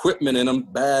real equipment in them,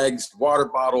 bags, water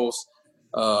bottles,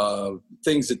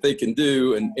 things that they can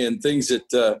do, and things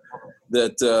that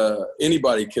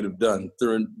anybody could have done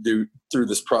through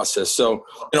this process. So,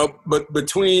 but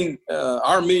between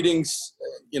our meetings,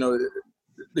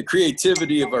 the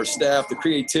creativity of our staff, the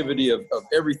creativity of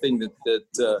everything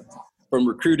that from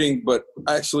recruiting, but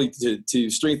actually to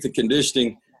strength and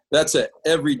conditioning, that's an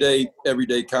everyday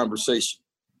conversation.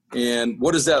 And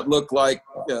what does that look like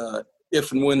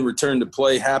if and when return to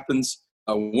play happens,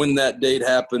 when that date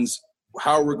happens,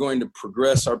 how we're going to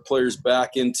progress our players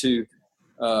back into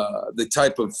the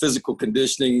type of physical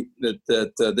conditioning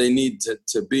that they need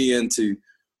to be in to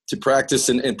practice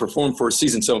and perform for a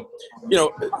season. So,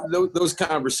 those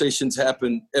conversations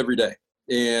happen every day.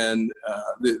 And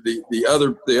the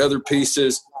other piece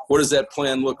is, what does that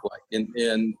plan look like?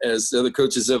 And as the other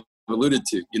coaches have alluded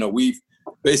to, we've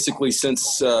basically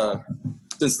since the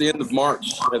end of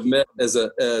March have met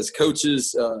as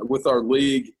coaches with our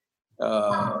league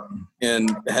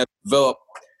and have developed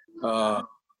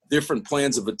different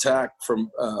plans of attack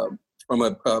from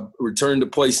a return to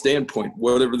play standpoint,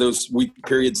 whatever those week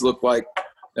periods look like,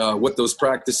 what those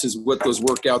practices, what those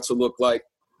workouts will look like,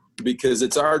 because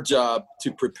it's our job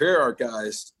to prepare our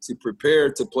guys to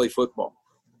prepare to play football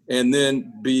and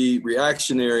then be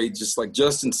reactionary. Just like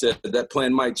Justin said, that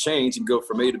plan might change and go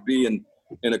from A to B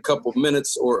in a couple of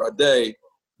minutes or a day,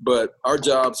 but our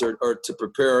jobs are to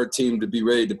prepare our team to be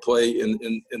ready to play in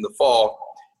the fall.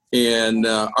 And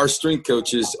our strength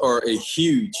coaches are a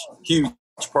huge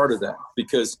part of that,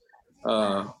 because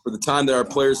for the time that our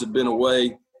players have been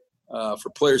away, for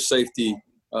player safety,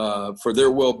 for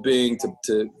their well-being,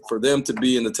 for them to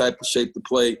be in the type of shape to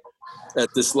play at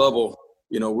this level,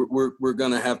 we're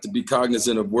going to have to be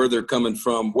cognizant of where they're coming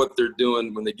from, what they're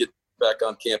doing when they get back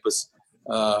on campus,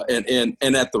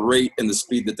 and at the rate and the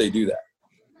speed that they do that.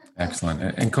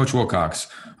 Excellent. And Coach Wilcox,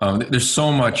 there's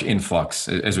so much influx,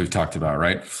 as we've talked about,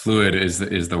 right? Fluid is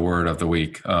the word of the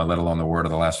week, let alone the word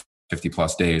of the last 50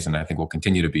 plus days. And I think will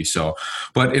continue to be so.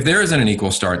 But if there isn't an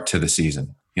equal start to the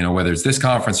season, whether it's this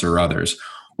conference or others,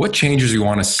 what changes you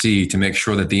want to see to make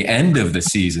sure that the end of the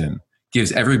season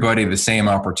gives everybody the same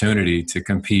opportunity to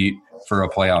compete for a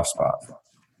playoff spot?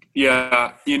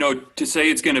 Yeah. To say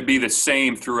it's going to be the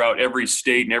same throughout every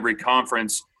state and every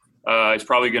conference is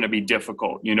probably going to be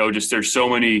difficult. Just there's so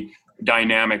many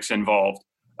dynamics involved.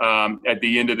 At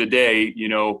the end of the day,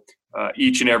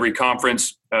 each and every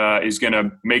conference is going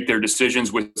to make their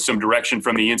decisions with some direction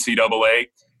from the NCAA.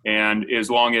 And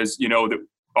as long as,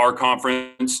 our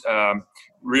conference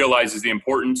realizes the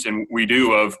importance, and we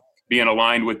do, of being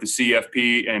aligned with the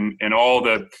CFP and all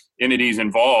the entities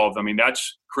involved,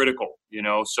 that's critical,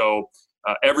 So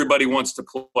everybody wants to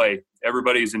play.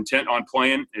 Everybody is intent on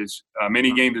playing as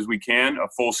many games as we can, a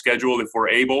full schedule if we're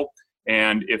able.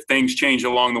 And if things change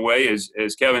along the way,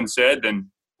 as Kevin said,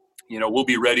 then, we'll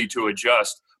be ready to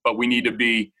adjust. But we need to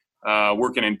be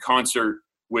working in concert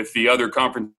with the other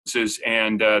conferences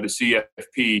and the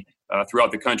CFP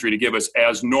throughout the country to give us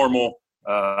as normal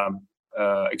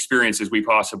experience as we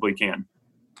possibly can.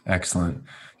 Excellent.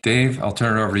 Dave, I'll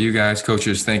turn it over to you guys.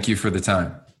 Coaches, thank you for the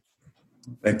time.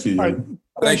 Thank you. All right.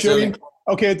 Thanks, Yogi.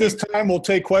 Okay, at this time, we'll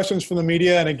take questions from the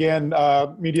media. And again,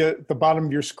 media, at the bottom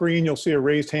of your screen, you'll see a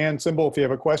raised hand symbol. If you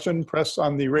have a question, press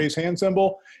on the raised hand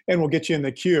symbol, and we'll get you in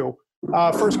the queue.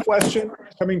 First question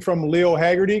coming from Leo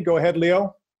Haggerty. Go ahead,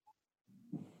 Leo.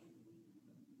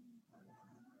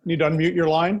 Need to unmute your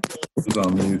line. He's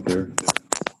on mute there. Good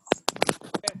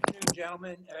afternoon,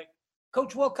 gentlemen.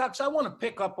 Coach Wilcox, I want to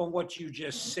pick up on what you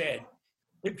just said.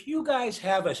 If you guys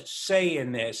have a say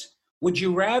in this, would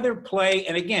you rather play,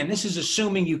 and again, this is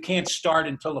assuming you can't start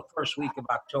until the first week of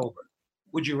October,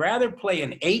 would you rather play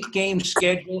an 8-game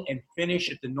schedule and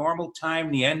finish at the normal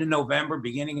time, the end of November,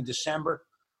 beginning of December,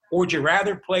 or would you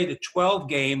rather play the 12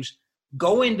 games,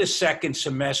 go into second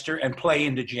semester, and play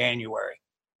into January?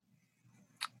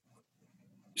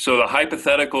 So the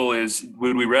hypothetical is,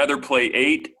 would we rather play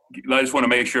 8? I just want to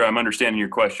make sure I'm understanding your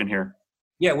question here.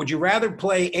 Yeah, would you rather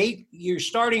play 8? You're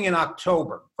starting in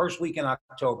October, first week in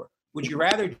October. Would you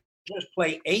rather just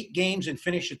play 8 games and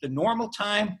finish at the normal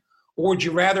time, or would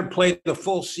you rather play the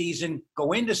full season,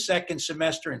 go into second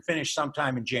semester, and finish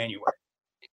sometime in January?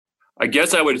 I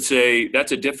guess I would say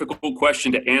that's a difficult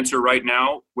question to answer right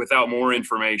now without more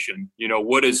information. You know,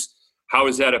 how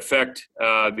does that affect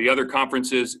the other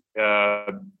conferences,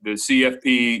 the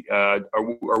CFP?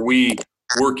 Are we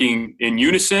working in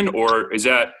unison, or is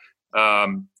that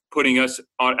putting us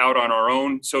out on our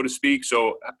own, so to speak?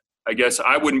 So I guess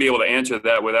I wouldn't be able to answer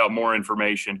that without more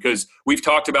information, because we've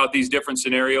talked about these different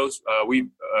scenarios. We've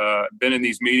been in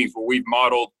these meetings where we've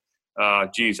modeled, I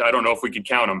don't know if we could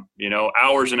count them,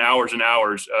 hours and hours and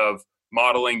hours of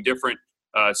modeling different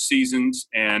seasons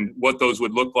and what those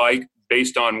would look like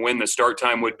based on when the start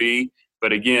time would be.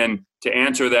 But again, to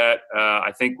answer that,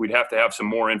 I think we'd have to have some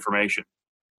more information.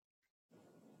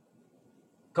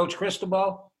 Coach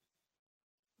Cristobal?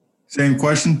 Same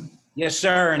question? Yes,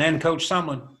 sir. And then Coach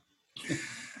Sumlin.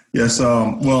 Yes.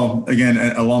 Well, again,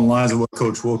 along the lines of what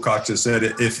Coach Wilcox just said,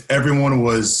 if everyone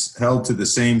was held to the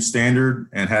same standard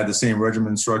and had the same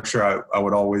regimen structure, I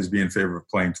would always be in favor of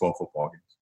playing 12 football games.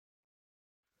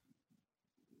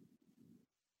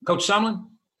 Coach Sumlin?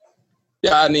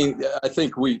 Yeah, I mean, I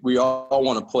think we all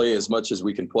want to play as much as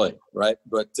we can play, right?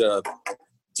 But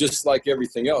just like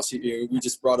everything else, we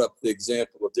just brought up the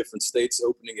example of different states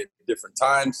opening at different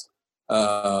times.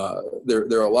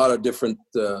 There are a lot of different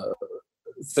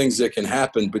things that can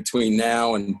happen between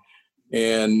now and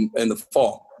the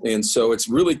fall. And so it's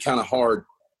really kind of hard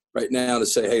right now to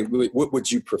say, hey, what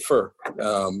would you prefer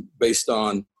based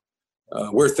on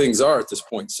where things are at this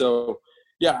point? So,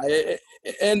 yeah,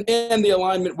 and the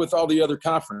alignment with all the other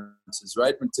conferences,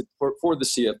 right? For the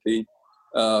CFP,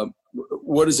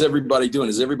 what is everybody doing?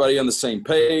 Is everybody on the same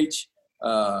page?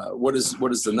 What does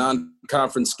the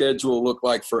non-conference schedule look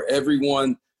like for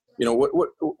everyone?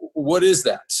 What is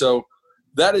that? So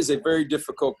that is a very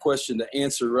difficult question to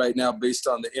answer right now based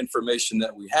on the information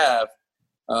that we have.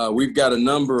 We've got a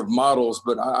number of models,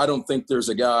 but I don't think there's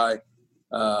a guy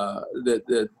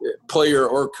that player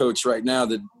or coach right now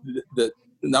that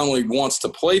not only wants to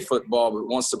play football, but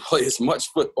wants to play as much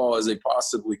football as they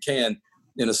possibly can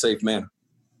in a safe manner.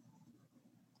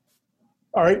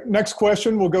 All right, next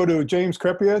question. We'll go to James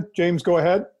Crepea. James, go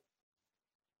ahead.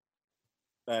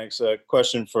 Thanks. A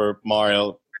question for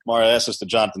Mario. Mario asked this to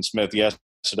Jonathan Smith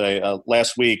yesterday.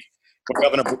 Last week, when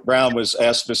Governor Brown was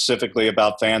asked specifically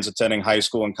about fans attending high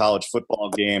school and college football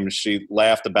games, she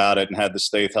laughed about it and had the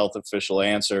state health official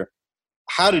answer.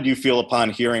 How did you feel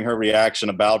upon hearing her reaction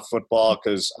about football?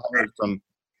 Because I heard from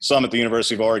some at the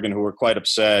University of Oregon who were quite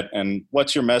upset. And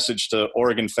what's your message to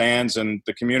Oregon fans and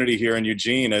the community here in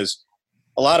Eugene? As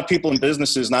a lot of people and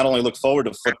businesses not only look forward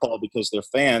to football because they're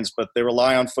fans, but they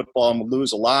rely on football and will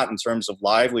lose a lot in terms of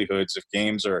livelihoods if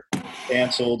games are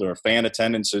canceled or fan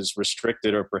attendance is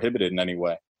restricted or prohibited in any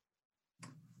way.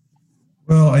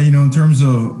 Well, in terms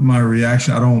of my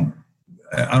reaction, I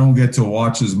don't get to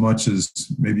watch as much as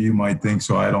maybe you might think.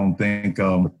 So I don't think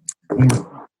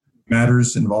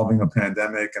matters involving a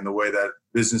pandemic and the way that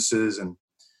businesses and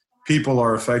people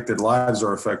are affected, lives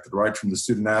are affected, right? From the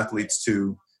student athletes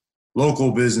to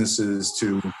local businesses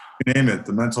to, you name it,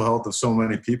 the mental health of so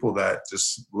many people that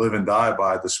just live and die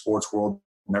by the sports world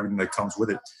and everything that comes with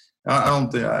it. I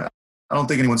don't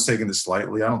think anyone's taking this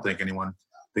lightly. I don't think anyone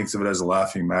thinks of it as a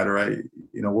laughing matter.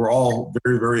 We're all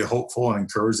very, very hopeful and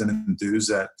encouraged and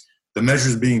enthused that the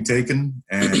measures being taken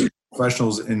and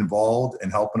professionals involved in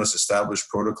helping us establish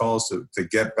protocols to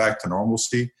get back to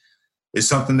normalcy is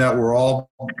something that we're all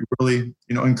really,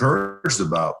 encouraged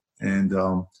about. And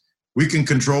we can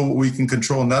control what we can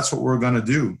control, and that's what we're going to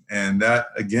do. And that,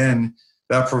 again,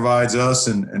 that provides us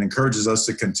and encourages us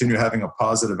to continue having a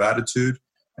positive attitude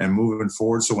and moving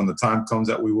forward. So when the time comes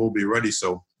that we will be ready.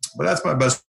 But that's my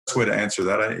best way to answer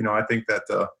that. I think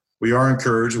that we are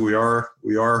encouraged. We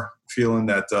are feeling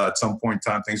that at some point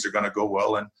in time things are going to go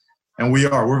well, and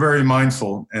we're very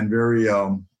mindful and very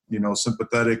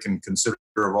sympathetic and considerate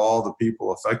of all the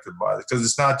people affected by it, because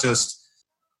it's not just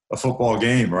a football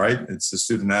game, right? It's the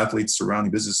student athletes,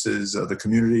 surrounding businesses, the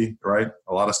community, right?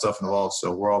 A lot of stuff involved.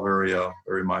 So we're all very,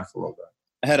 very mindful of that.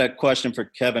 I had a question for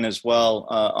Kevin as well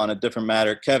on a different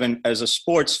matter. Kevin, as a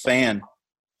sports fan,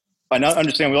 I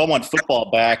understand we all want football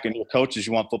back, and your coaches,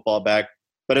 you want football back.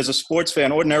 But as a sports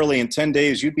fan, ordinarily in 10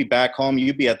 days, you'd be back home.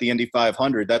 You'd be at the Indy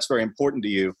 500. That's very important to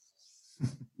you.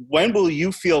 When will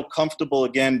you feel comfortable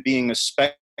again being a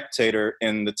spectator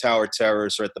in the Tower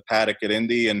Terrace or at the paddock at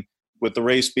Indy? And with the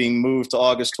race being moved to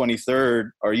August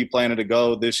 23rd, are you planning to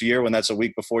go this year when that's a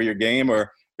week before your game, or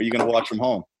are you going to watch from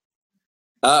home?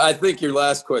 I think your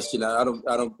last question, I'm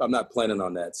not planning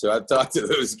on that. So I've talked to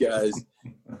those guys.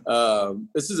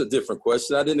 This is a different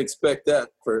question. I didn't expect that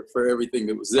for everything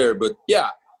that was there, but yeah,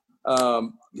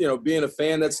 being a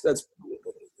fan,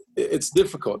 it's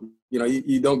difficult.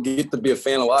 You don't get to be a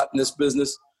fan a lot in this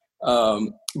business.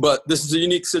 But this is a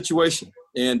unique situation.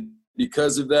 And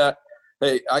because of that,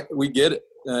 hey, we get it.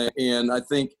 And I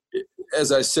think,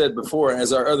 as I said before,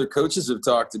 as our other coaches have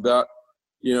talked about,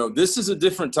 this is a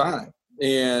different time.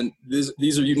 And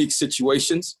these are unique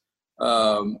situations.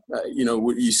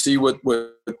 You see what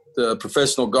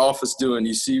professional golf is doing.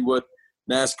 You see what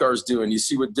NASCAR is doing. You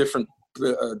see what different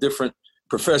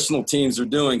professional teams are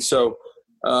doing. So,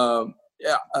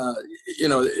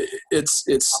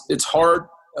 it's hard.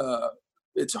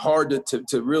 It's hard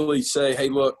to really say, hey,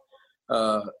 look,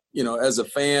 as a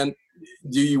fan,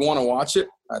 do you want to watch it?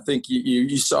 I think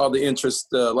you saw the interest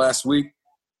last week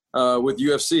with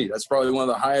UFC. That's probably one of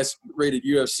the highest rated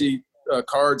UFC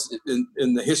cards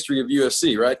in the history of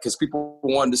UFC, right? Because people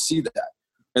wanted to see that.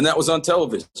 And that was on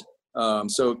television.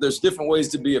 So there's different ways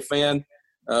to be a fan.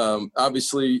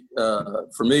 Obviously,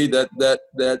 for me,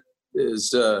 that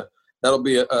is that'll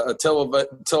be a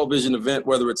television event,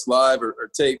 whether it's live or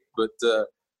taped. But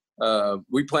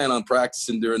we plan on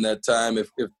practicing during that time if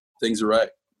things are right.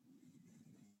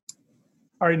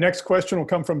 All right, next question will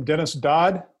come from Dennis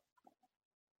Dodd.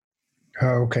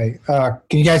 Okay. Can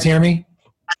you guys hear me?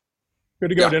 Good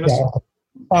to go, Dennis.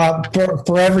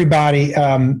 For everybody,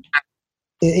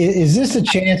 is this a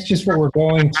chance, just what we're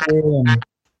going through and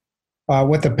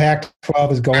what the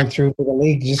Pac-12 is going through for the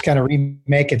league, to just kind of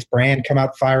remake its brand, come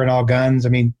out firing all guns? I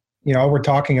mean, all we're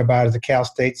talking about is the Cal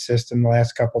State system the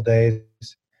last couple of days.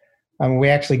 I mean, we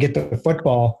actually get to the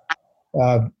football,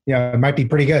 it might be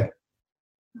pretty good.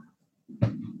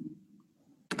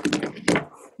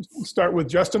 Start with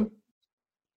Justin.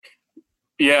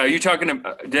 Yeah, are you talking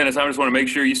to Dennis? I just want to make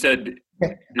sure you said,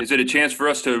 is it a chance for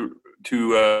us to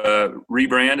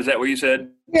rebrand? Is that what you said?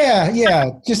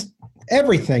 Yeah, just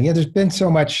everything. There's been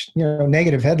so much,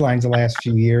 negative headlines the last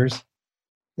few years.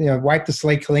 Wipe the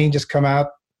slate clean, just come out,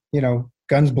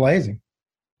 guns blazing.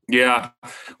 Yeah.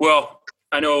 Well,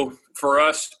 I know for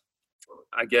us,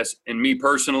 I guess, and me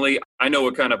personally, I know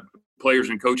what kind of players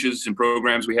and coaches and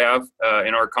programs we have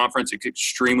in our conference. It's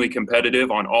extremely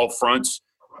competitive on all fronts.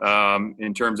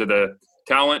 In terms of the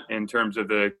talent, in terms of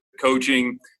the coaching,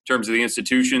 in terms of the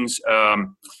institutions.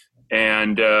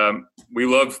 And we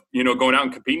love, going out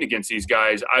and competing against these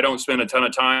guys. I don't spend a ton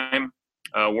of time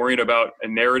worrying about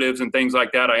narratives and things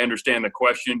like that. I understand the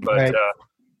question, but, right.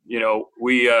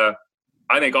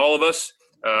 I think all of us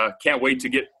can't wait to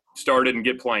get started and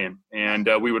get playing. And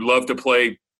we would love to play,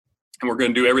 and we're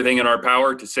going to do everything in our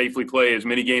power to safely play as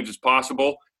many games as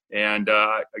possible. And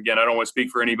again, I don't want to speak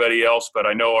for anybody else, but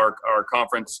I know our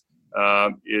conference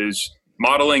is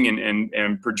modeling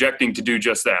and projecting to do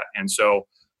just that. And so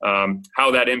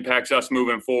how that impacts us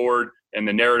moving forward and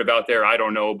the narrative out there, I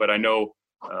don't know. But I know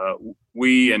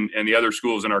we and the other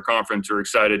schools in our conference are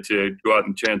excited to go out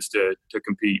and chance to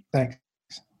compete. Thanks.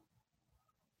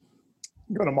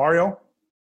 Go to Mario.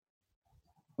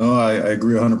 No, I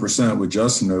agree 100% with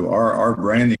Justin. Our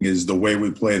branding is the way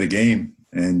we play the game.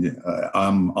 And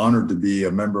I'm honored to be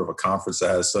a member of a conference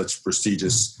that has such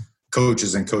prestigious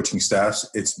coaches and coaching staffs.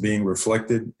 It's being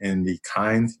reflected in the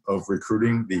kind of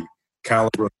recruiting, the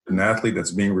caliber of an athlete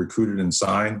that's being recruited and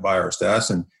signed by our staffs.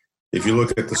 And if you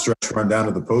look at the stretch run down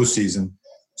to the postseason,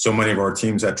 so many of our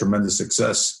teams had tremendous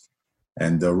success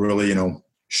and really,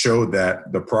 showed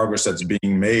that the progress that's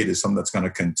being made is something that's going to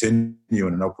continue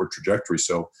in an upward trajectory.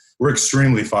 So we're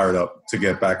extremely fired up to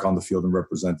get back on the field and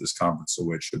represent this conference the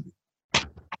way it should be.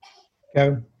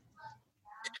 Kevin?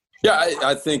 Yeah,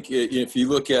 I think if you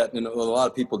look at, a lot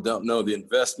of people don't know the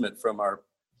investment from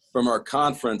our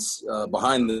conference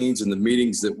behind the scenes and the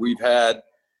meetings that we've had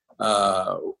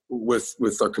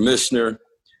with our commissioner,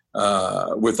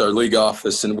 with our league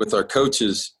office and with our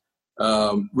coaches,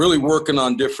 really working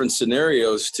on different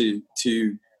scenarios to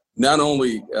not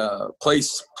only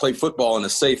play football in a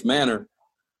safe manner,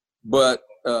 but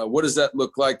what does that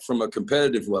look like from a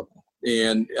competitive level,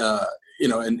 and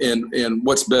and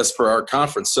what's best for our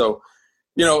conference. So,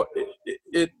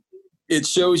 it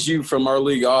shows you from our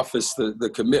league office the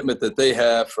commitment that they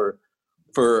have for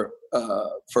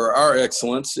our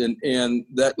excellence, and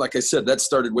that, like I said, that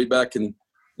started way back in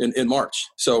March.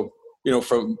 So,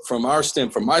 from my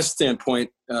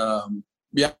standpoint,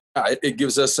 it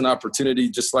gives us an opportunity,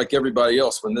 just like everybody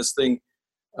else, when this thing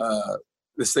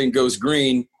goes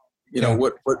green.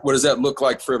 What does that look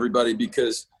like for everybody?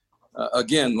 Because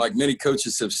again, like many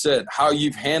coaches have said, how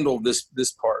you've handled this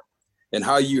part and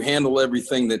how you handle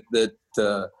everything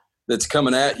that's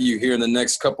coming at you here in the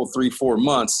next couple, 3-4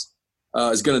 months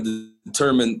is going to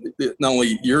determine not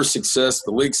only your success,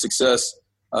 the league's success,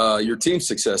 your team's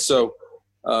success. So,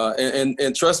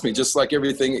 and trust me, just like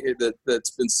everything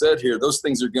that's been said here, those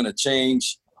things are going to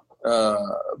change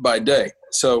by day.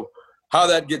 So how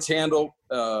that gets handled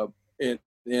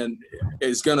and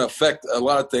is going to affect a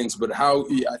lot of things, but how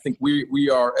I think we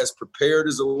are as prepared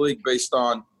as a league based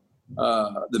on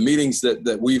the meetings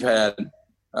that we've had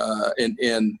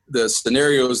and the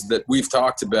scenarios that we've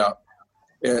talked about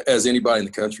as anybody in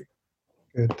the country.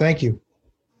 Good. Thank you.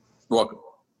 You're welcome.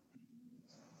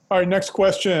 All right, next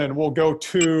question. We'll go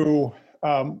to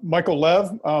Michael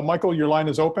Lev. Michael, your line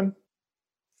is open.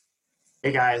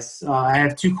 Hey, guys. I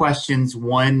have two questions.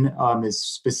 One is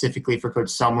specifically for Coach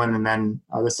Sumlin, and then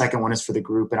the second one is for the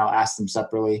group, and I'll ask them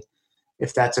separately,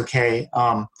 if that's okay.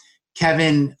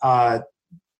 Kevin,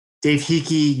 Dave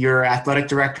Hickey, your athletic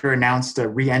director, announced a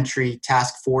re-entry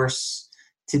task force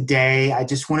today. I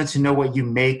just wanted to know what you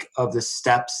make of the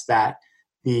steps that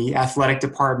the athletic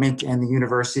department and the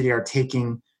university are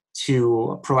taking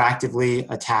to proactively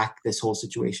attack this whole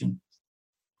situation.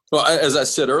 Well, as I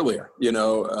said earlier,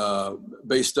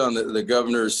 based on the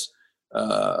governor's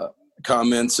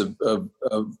comments of a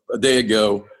day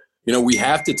ago, we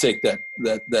have to take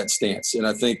that stance. And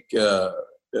I think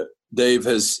Dave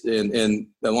has, and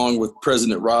along with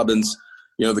President Robbins,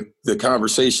 the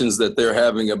conversations that they're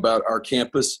having about our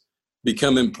campus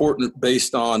become important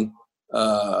based on,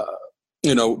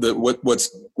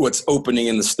 what's opening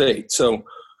in the state. So,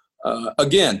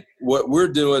 again, what we're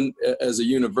doing as a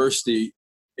university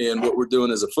and what we're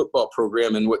doing as a football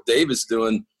program and what Dave is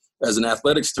doing as an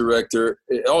athletics director,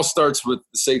 it all starts with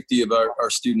the safety of our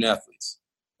student athletes.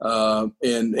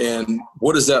 And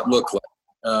what does that look like?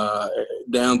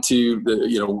 Down to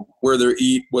where they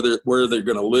eat, where they're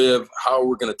going to live, how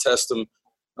we're going to test them.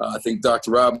 I think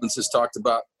Dr. Robbins has talked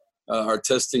about our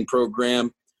testing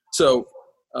program. So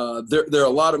there are a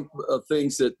lot of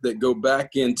things that go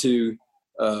back into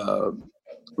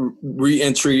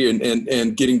re-entry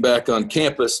and getting back on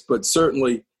campus, but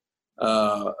certainly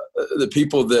the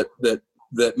people that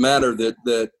matter,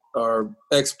 that are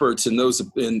experts in those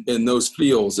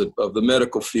fields of the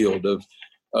medical field, of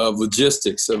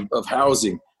logistics, of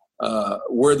housing,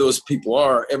 where those people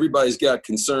are. Everybody's got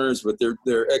concerns, but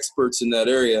they're experts in that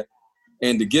area,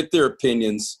 and to get their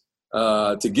opinions,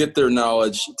 to get their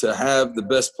knowledge, to have the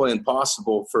best plan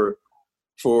possible for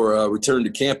return to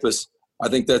campus. I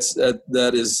think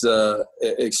that is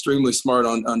extremely smart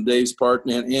on Dave's part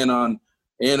and on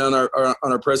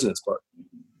our president's part.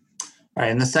 All right,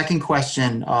 and the second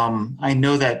question, I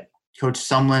know that Coach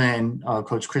Sumlin and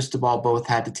Coach Cristobal both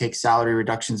had to take salary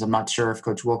reductions. I'm not sure if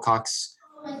Coach Wilcox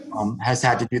has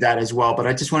had to do that as well, but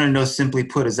I just want to know, simply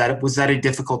put, was that a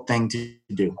difficult thing to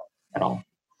do at all?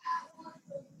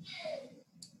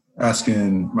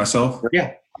 Asking myself?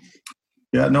 Yeah.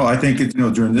 Yeah, no, I think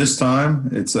during this time,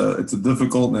 it's a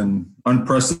difficult and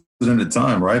unprecedented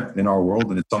time, right, in our world,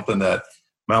 and it's something that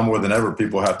now more than ever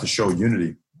people have to show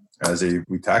unity as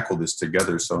we tackle this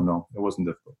together. So no, it wasn't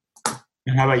difficult.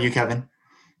 And how about you, Kevin?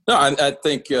 No, I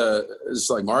think it's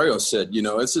like Mario said.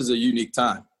 This is a unique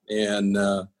time, and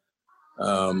when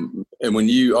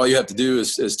all you have to do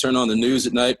is turn on the news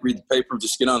at night, read the paper,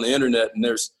 just get on the internet, and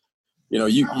there's,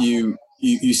 you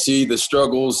see the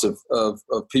struggles of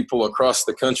people across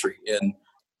the country. And,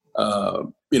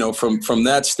 from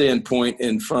that standpoint,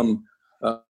 and from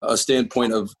a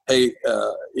standpoint of, hey,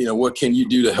 what can you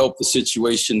do to help the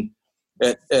situation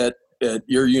at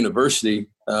your university?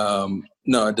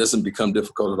 No, it doesn't become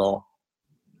difficult at all.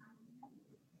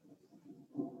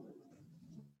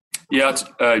 Yeah.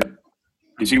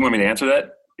 Does he want me to answer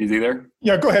that? Is he there?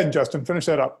 Yeah, go ahead, Justin. Finish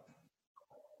that up.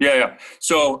 Yeah.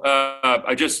 So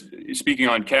I just, speaking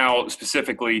on Cal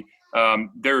specifically,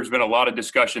 there's been a lot of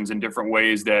discussions in different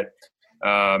ways that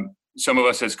some of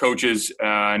us as coaches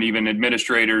and even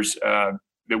administrators,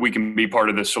 that we can be part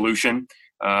of the solution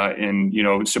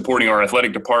in, supporting our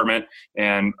athletic department.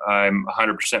 And I'm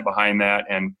 100% behind that.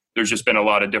 And there's just been a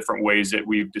lot of different ways that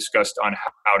we've discussed on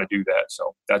how to do that.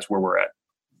 So that's where we're at.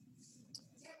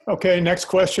 Okay, next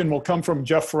question will come from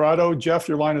Jeff Ferrado. Jeff,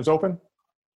 your line is open.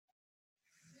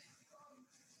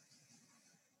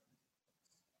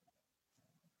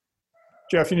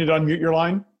 Jeff, you need to unmute your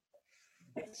line.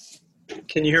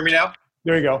 Can you hear me now?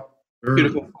 There you go.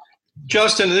 Beautiful.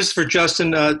 Justin, this is for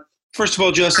Justin. First of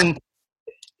all, Justin,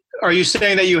 are you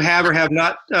saying that you have or have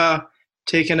not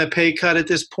taken a pay cut at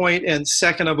this point? And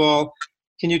second of all,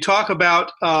 can you talk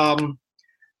about,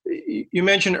 you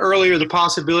mentioned earlier the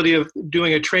possibility of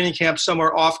doing a training camp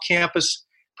somewhere off campus,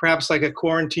 perhaps like a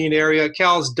quarantine area.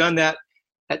 Cal's done that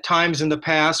at times in the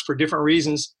past for different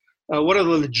reasons. What are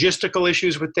the logistical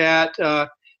issues with that?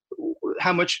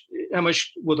 How much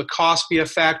will the cost be a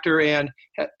factor? And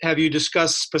have you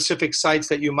discussed specific sites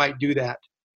that you might do that?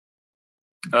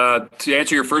 To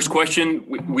answer your first question,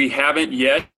 we haven't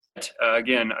yet.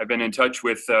 Again, I've been in touch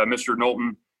with Mr.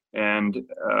 Knowlton and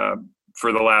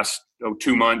for the last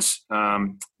 2 months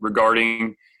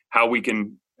regarding how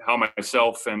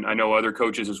myself and I know other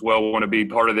coaches as well want to be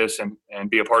part of this and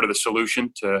be a part of the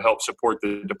solution to help support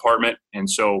the department. And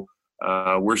so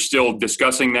we're still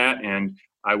discussing that, and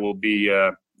I will be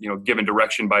given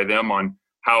direction by them on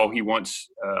how he wants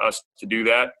us to do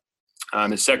that.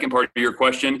 The second part of your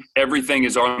question, everything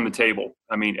is on the table.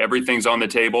 I mean, everything's on the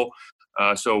table.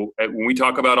 So when we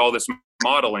talk about all this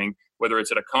modeling, whether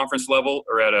it's at a conference level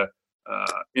or at a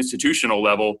institutional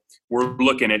level, we're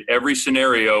looking at every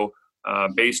scenario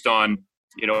based on,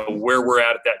 where we're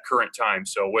at that current time.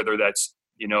 So whether that's,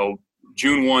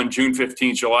 June 1, June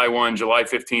 15th, July 1, July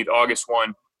 15th, August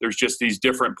 1, there's just these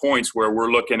different points where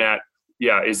we're looking at,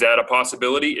 is that a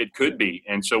possibility? It could be.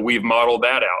 And so we've modeled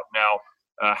that out. Now,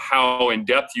 how in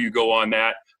depth you go on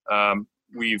that,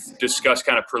 we've discussed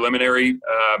kind of preliminary,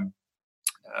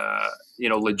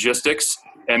 logistics,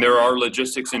 and there are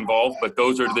logistics involved, but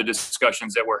those are the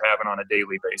discussions that we're having on a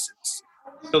daily basis.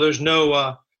 So there's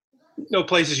no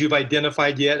places you've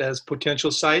identified yet as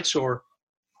potential sites, or?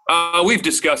 We've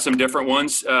discussed some different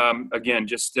ones. Again,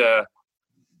 just, but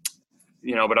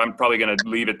I'm probably going to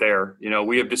leave it there.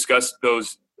 We have discussed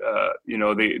those,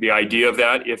 the idea of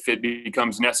that if it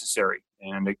becomes necessary.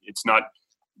 And it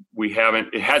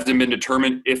hasn't been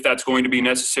determined if that's going to be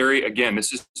necessary. Again,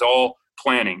 this is all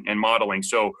planning and modeling.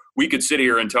 So we could sit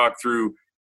here and talk through,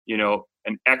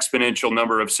 an exponential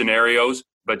number of scenarios,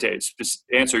 but to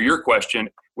answer your question,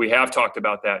 we have talked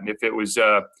about that. And if it was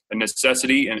a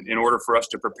necessity in order for us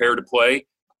to prepare to play,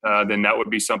 then that would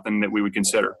be something that we would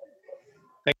consider.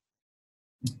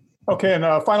 Okay, and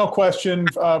a final question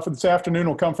for this afternoon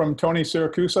will come from Tony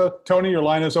Siracusa. Tony, your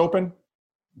line is open.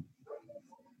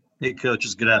 Hey,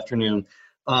 coaches. Good afternoon.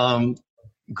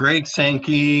 Greg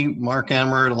Sankey, Mark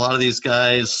Emmert, a lot of these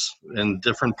guys in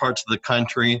different parts of the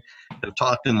country have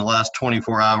talked in the last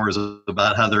 24 hours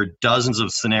about how there are dozens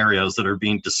of scenarios that are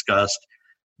being discussed,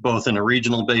 both in a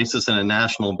regional basis and a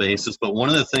national basis. But one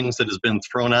of the things that has been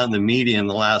thrown out in the media in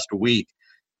the last week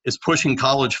is pushing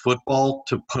college football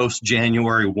to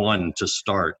post-January 1 to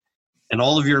start. In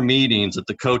all of your meetings at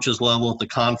the coaches level, at the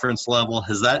conference level,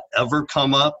 has that ever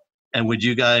come up? And would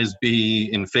you guys be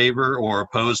in favor or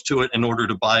opposed to it in order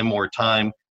to buy more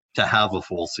time to have a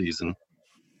full season?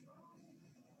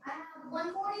 I have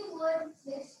 141,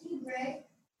 60, Greg.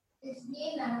 It's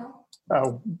me now.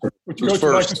 Which coach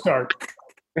would like to start?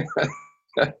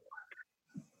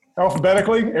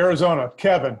 Alphabetically, Arizona.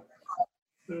 Kevin.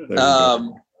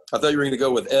 I thought you were going to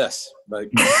go with S.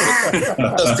 Like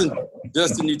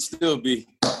Justin, you'd still be.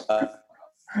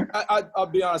 I'll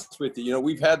be honest with you.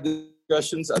 We've had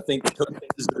discussions. I think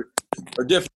coaches are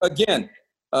different. Again,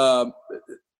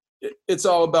 it's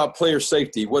all about player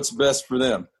safety. What's best for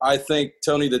them? I think,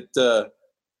 Tony, that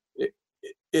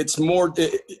it's more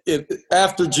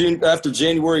after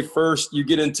January 1st, you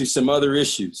get into some other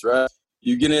issues, right?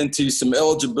 You get into some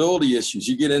eligibility issues.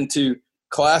 You get into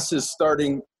classes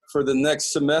starting for the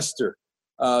next semester.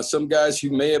 Some guys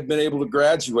who may have been able to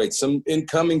graduate, some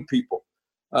incoming people.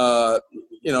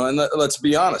 And let's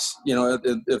be honest,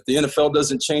 if the NFL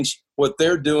doesn't change what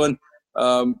they're doing,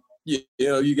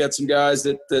 you got some guys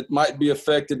that might be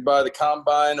affected by the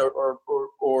combine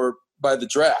or by the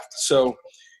draft. So,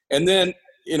 and then,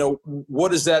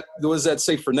 what does that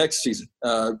say for next season?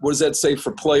 What does that say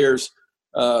for players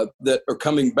that are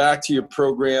coming back to your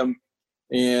program?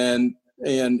 And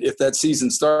if that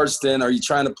season starts, then are you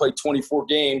trying to play 24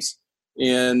 games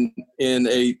in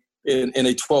a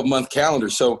 12-month calendar?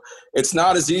 So it's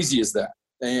not as easy as that.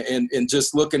 and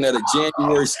just looking at a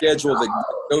January schedule that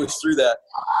goes through that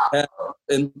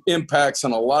and impacts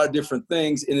on a lot of different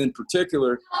things, and in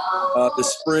particular the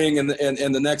spring and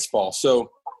the next fall.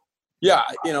 So yeah,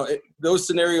 those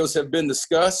scenarios have been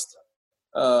discussed.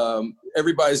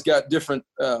 Everybody's got different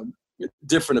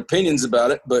opinions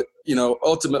about it, but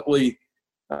ultimately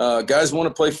guys want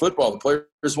to play football. The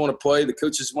players want to play, the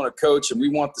coaches want to coach, and we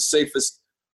want the safest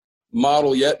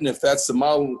model yet. And if that's the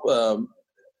model,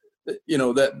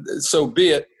 that so be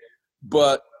it,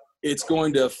 but it's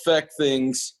going to affect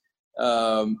things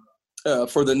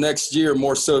for the next year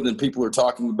more so than people are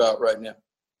talking about right now.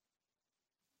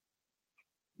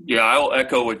 Yeah, I'll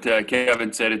echo what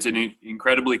Kevin said. It's an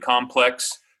incredibly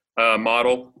complex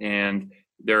model, and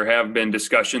there have been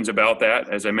discussions about that.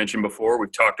 As I mentioned before,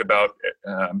 we've talked about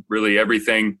really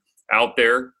everything out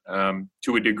there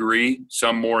to a degree,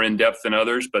 some more in depth than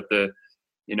others, but the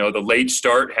late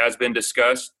start has been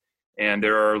discussed, and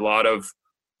there are a lot of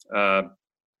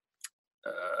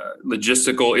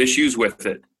logistical issues with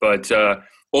it. But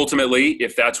ultimately,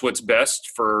 if that's what's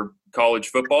best for college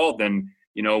football, then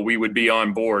we would be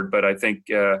on board. But I think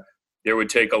there would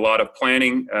take a lot of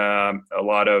planning, a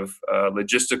lot of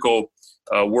logistical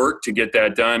work to get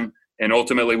that done. And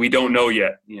ultimately, we don't know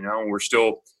yet. We're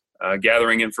still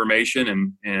gathering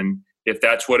information, and if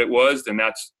that's what it was, then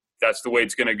that's the way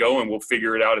it's going to go, and we'll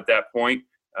figure it out at that point.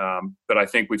 But I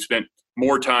think we've spent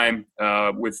more time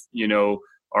with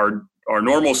our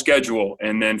normal schedule,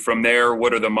 and then from there,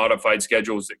 what are the modified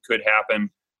schedules that could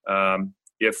happen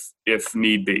if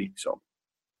need be.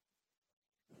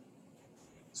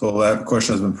 So that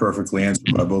question has been perfectly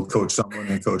answered by both Coach Sumlin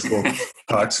and Coach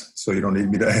Wilcox, so you don't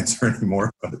need me to answer anymore.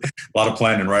 But a lot of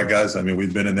planning, right, guys? I mean,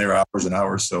 we've been in there hours and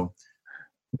hours, so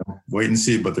wait and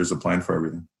see, but there's a plan for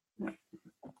everything.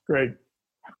 Great.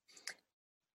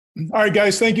 All right,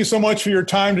 guys, thank you so much for your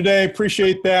time today.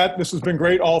 Appreciate that. This has been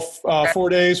great all 4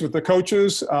 days with the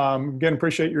coaches. Again,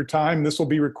 appreciate your time. This will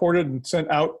be recorded and sent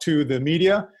out to the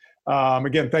media.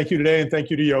 Again, thank you today, and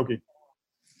thank you to Yogi.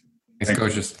 Thanks,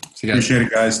 coaches. See you guys. Appreciate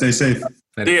it, guys. Stay safe.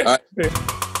 Yeah.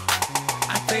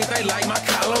 I think they like my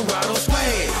Colorado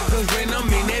swag, 'cause when I'm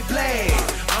in that flag,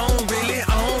 I don't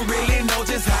really know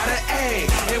just how to act.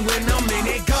 And when I'm in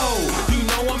that goal,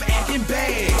 I'm acting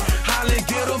bad. Holla,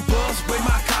 get a bus with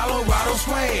my Colorado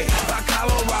swag. My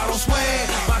Colorado swag,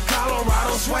 my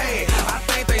Colorado swag. I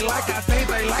think they like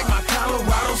my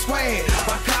Colorado swag.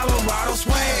 My Colorado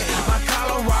swag, my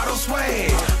Colorado swag.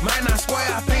 Man, I swear,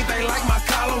 I think they like my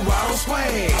Colorado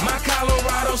swag. My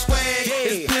Colorado swag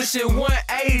is pushing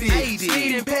 180.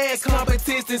 Speeding past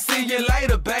competition, see you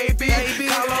later, baby.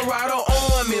 Colorado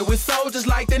Army with soldiers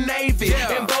like the Navy.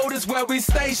 And boat is where we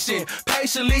station,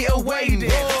 patiently awaiting.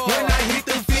 When I hit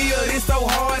the field, it's so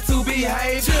hard to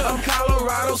behave. I'm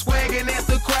Colorado swagging as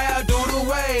the crowd do the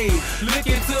wave. Look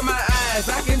into my eyes,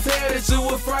 I can tell that you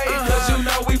afraid.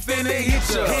 'Cause we finna hit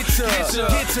ya.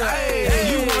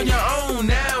 Hey, you on your own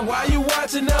now, why you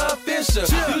watching the official?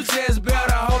 You just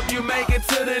better hope you make it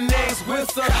to the next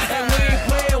whistle. And we ain't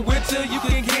playing with you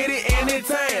can get it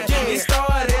anytime. It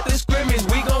started at the scrimmage,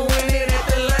 we gon' win it at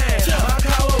the line. My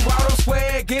Colorado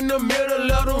swag in the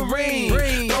middle of the ring.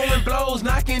 Throwing blows,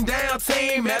 knocking down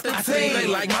team after team. I think they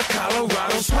like my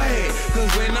Colorado swag,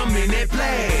 'cause when I'm in that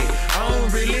flag, I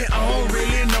don't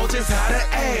really know just how to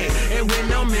act. And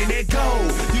when I'm in that goal,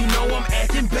 I'm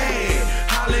acting bad.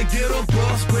 Holla, get a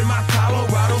bus with my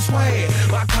Colorado swag.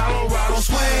 My Colorado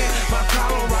swag, my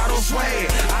Colorado swag.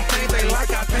 I think they like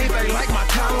my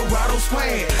Colorado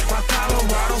swag. My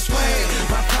Colorado swag,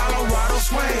 my Colorado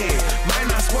swag.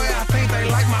 Man, I swear, I think they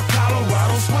like my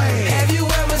Colorado swag. Have you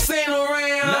ever seen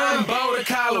around? I'm Boulder,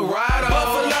 Colorado.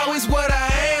 Buffalo is what I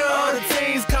am. All the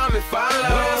teams come and follow.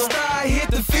 When I start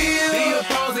hit the field, the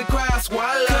opposing crowd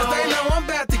swallow. 'Cause they know I'm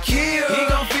about to kill. He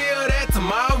gon' feel that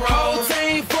tomorrow. Whole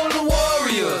team full of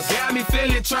warriors. Got me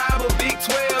feeling tribal. Big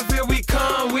 12, here we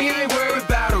come. We ain't worried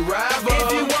about a rival.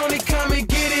 If you want it, come and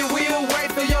get it. We'll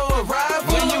wait for your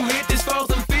arrival. When you hit this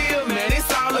frozen field, man,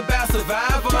 it's all about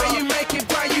survival. Pray you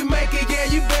make it, yeah,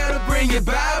 you better bring your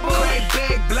Bible. Crack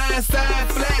back, blind side,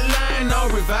 flat line, no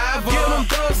revival.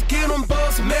 Get them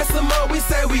bucks, mess them up, we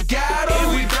say we got them.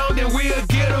 If we don't, then we'll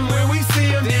get them. When we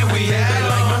see them, then we have them.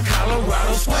 Like my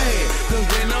Colorado swag, 'cause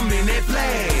when I'm in that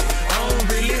flag, I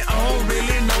don't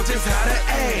really know just how to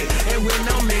act. And when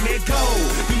I'm in that goal,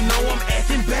 I'm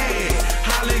acting bad.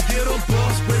 Holla, get a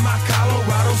bus with my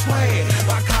Colorado swag.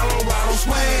 My Colorado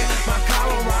swag, my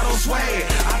Colorado swag.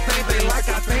 I think they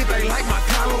like my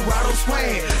Colorado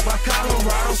swag. My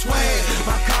Colorado swag,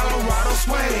 my Colorado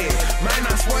swag. Man,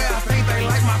 I swear, I think they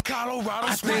like my Colorado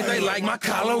swag. I think they like my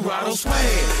Colorado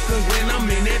swag. 'Cause when I'm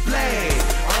in that flag,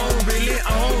 I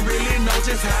don't really know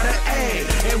just how to act.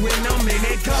 And when I'm in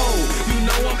that goal, you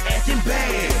know I'm acting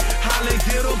bad. Holly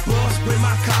get a bus with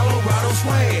my Colorado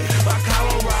swag. My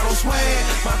Colorado swag,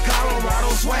 my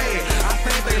Colorado swag. I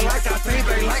think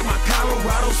they like my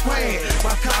Colorado swag.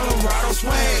 My Colorado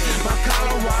swag, my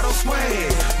Colorado swag.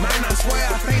 Man, I swear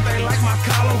I think they like my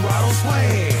Colorado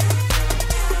swag.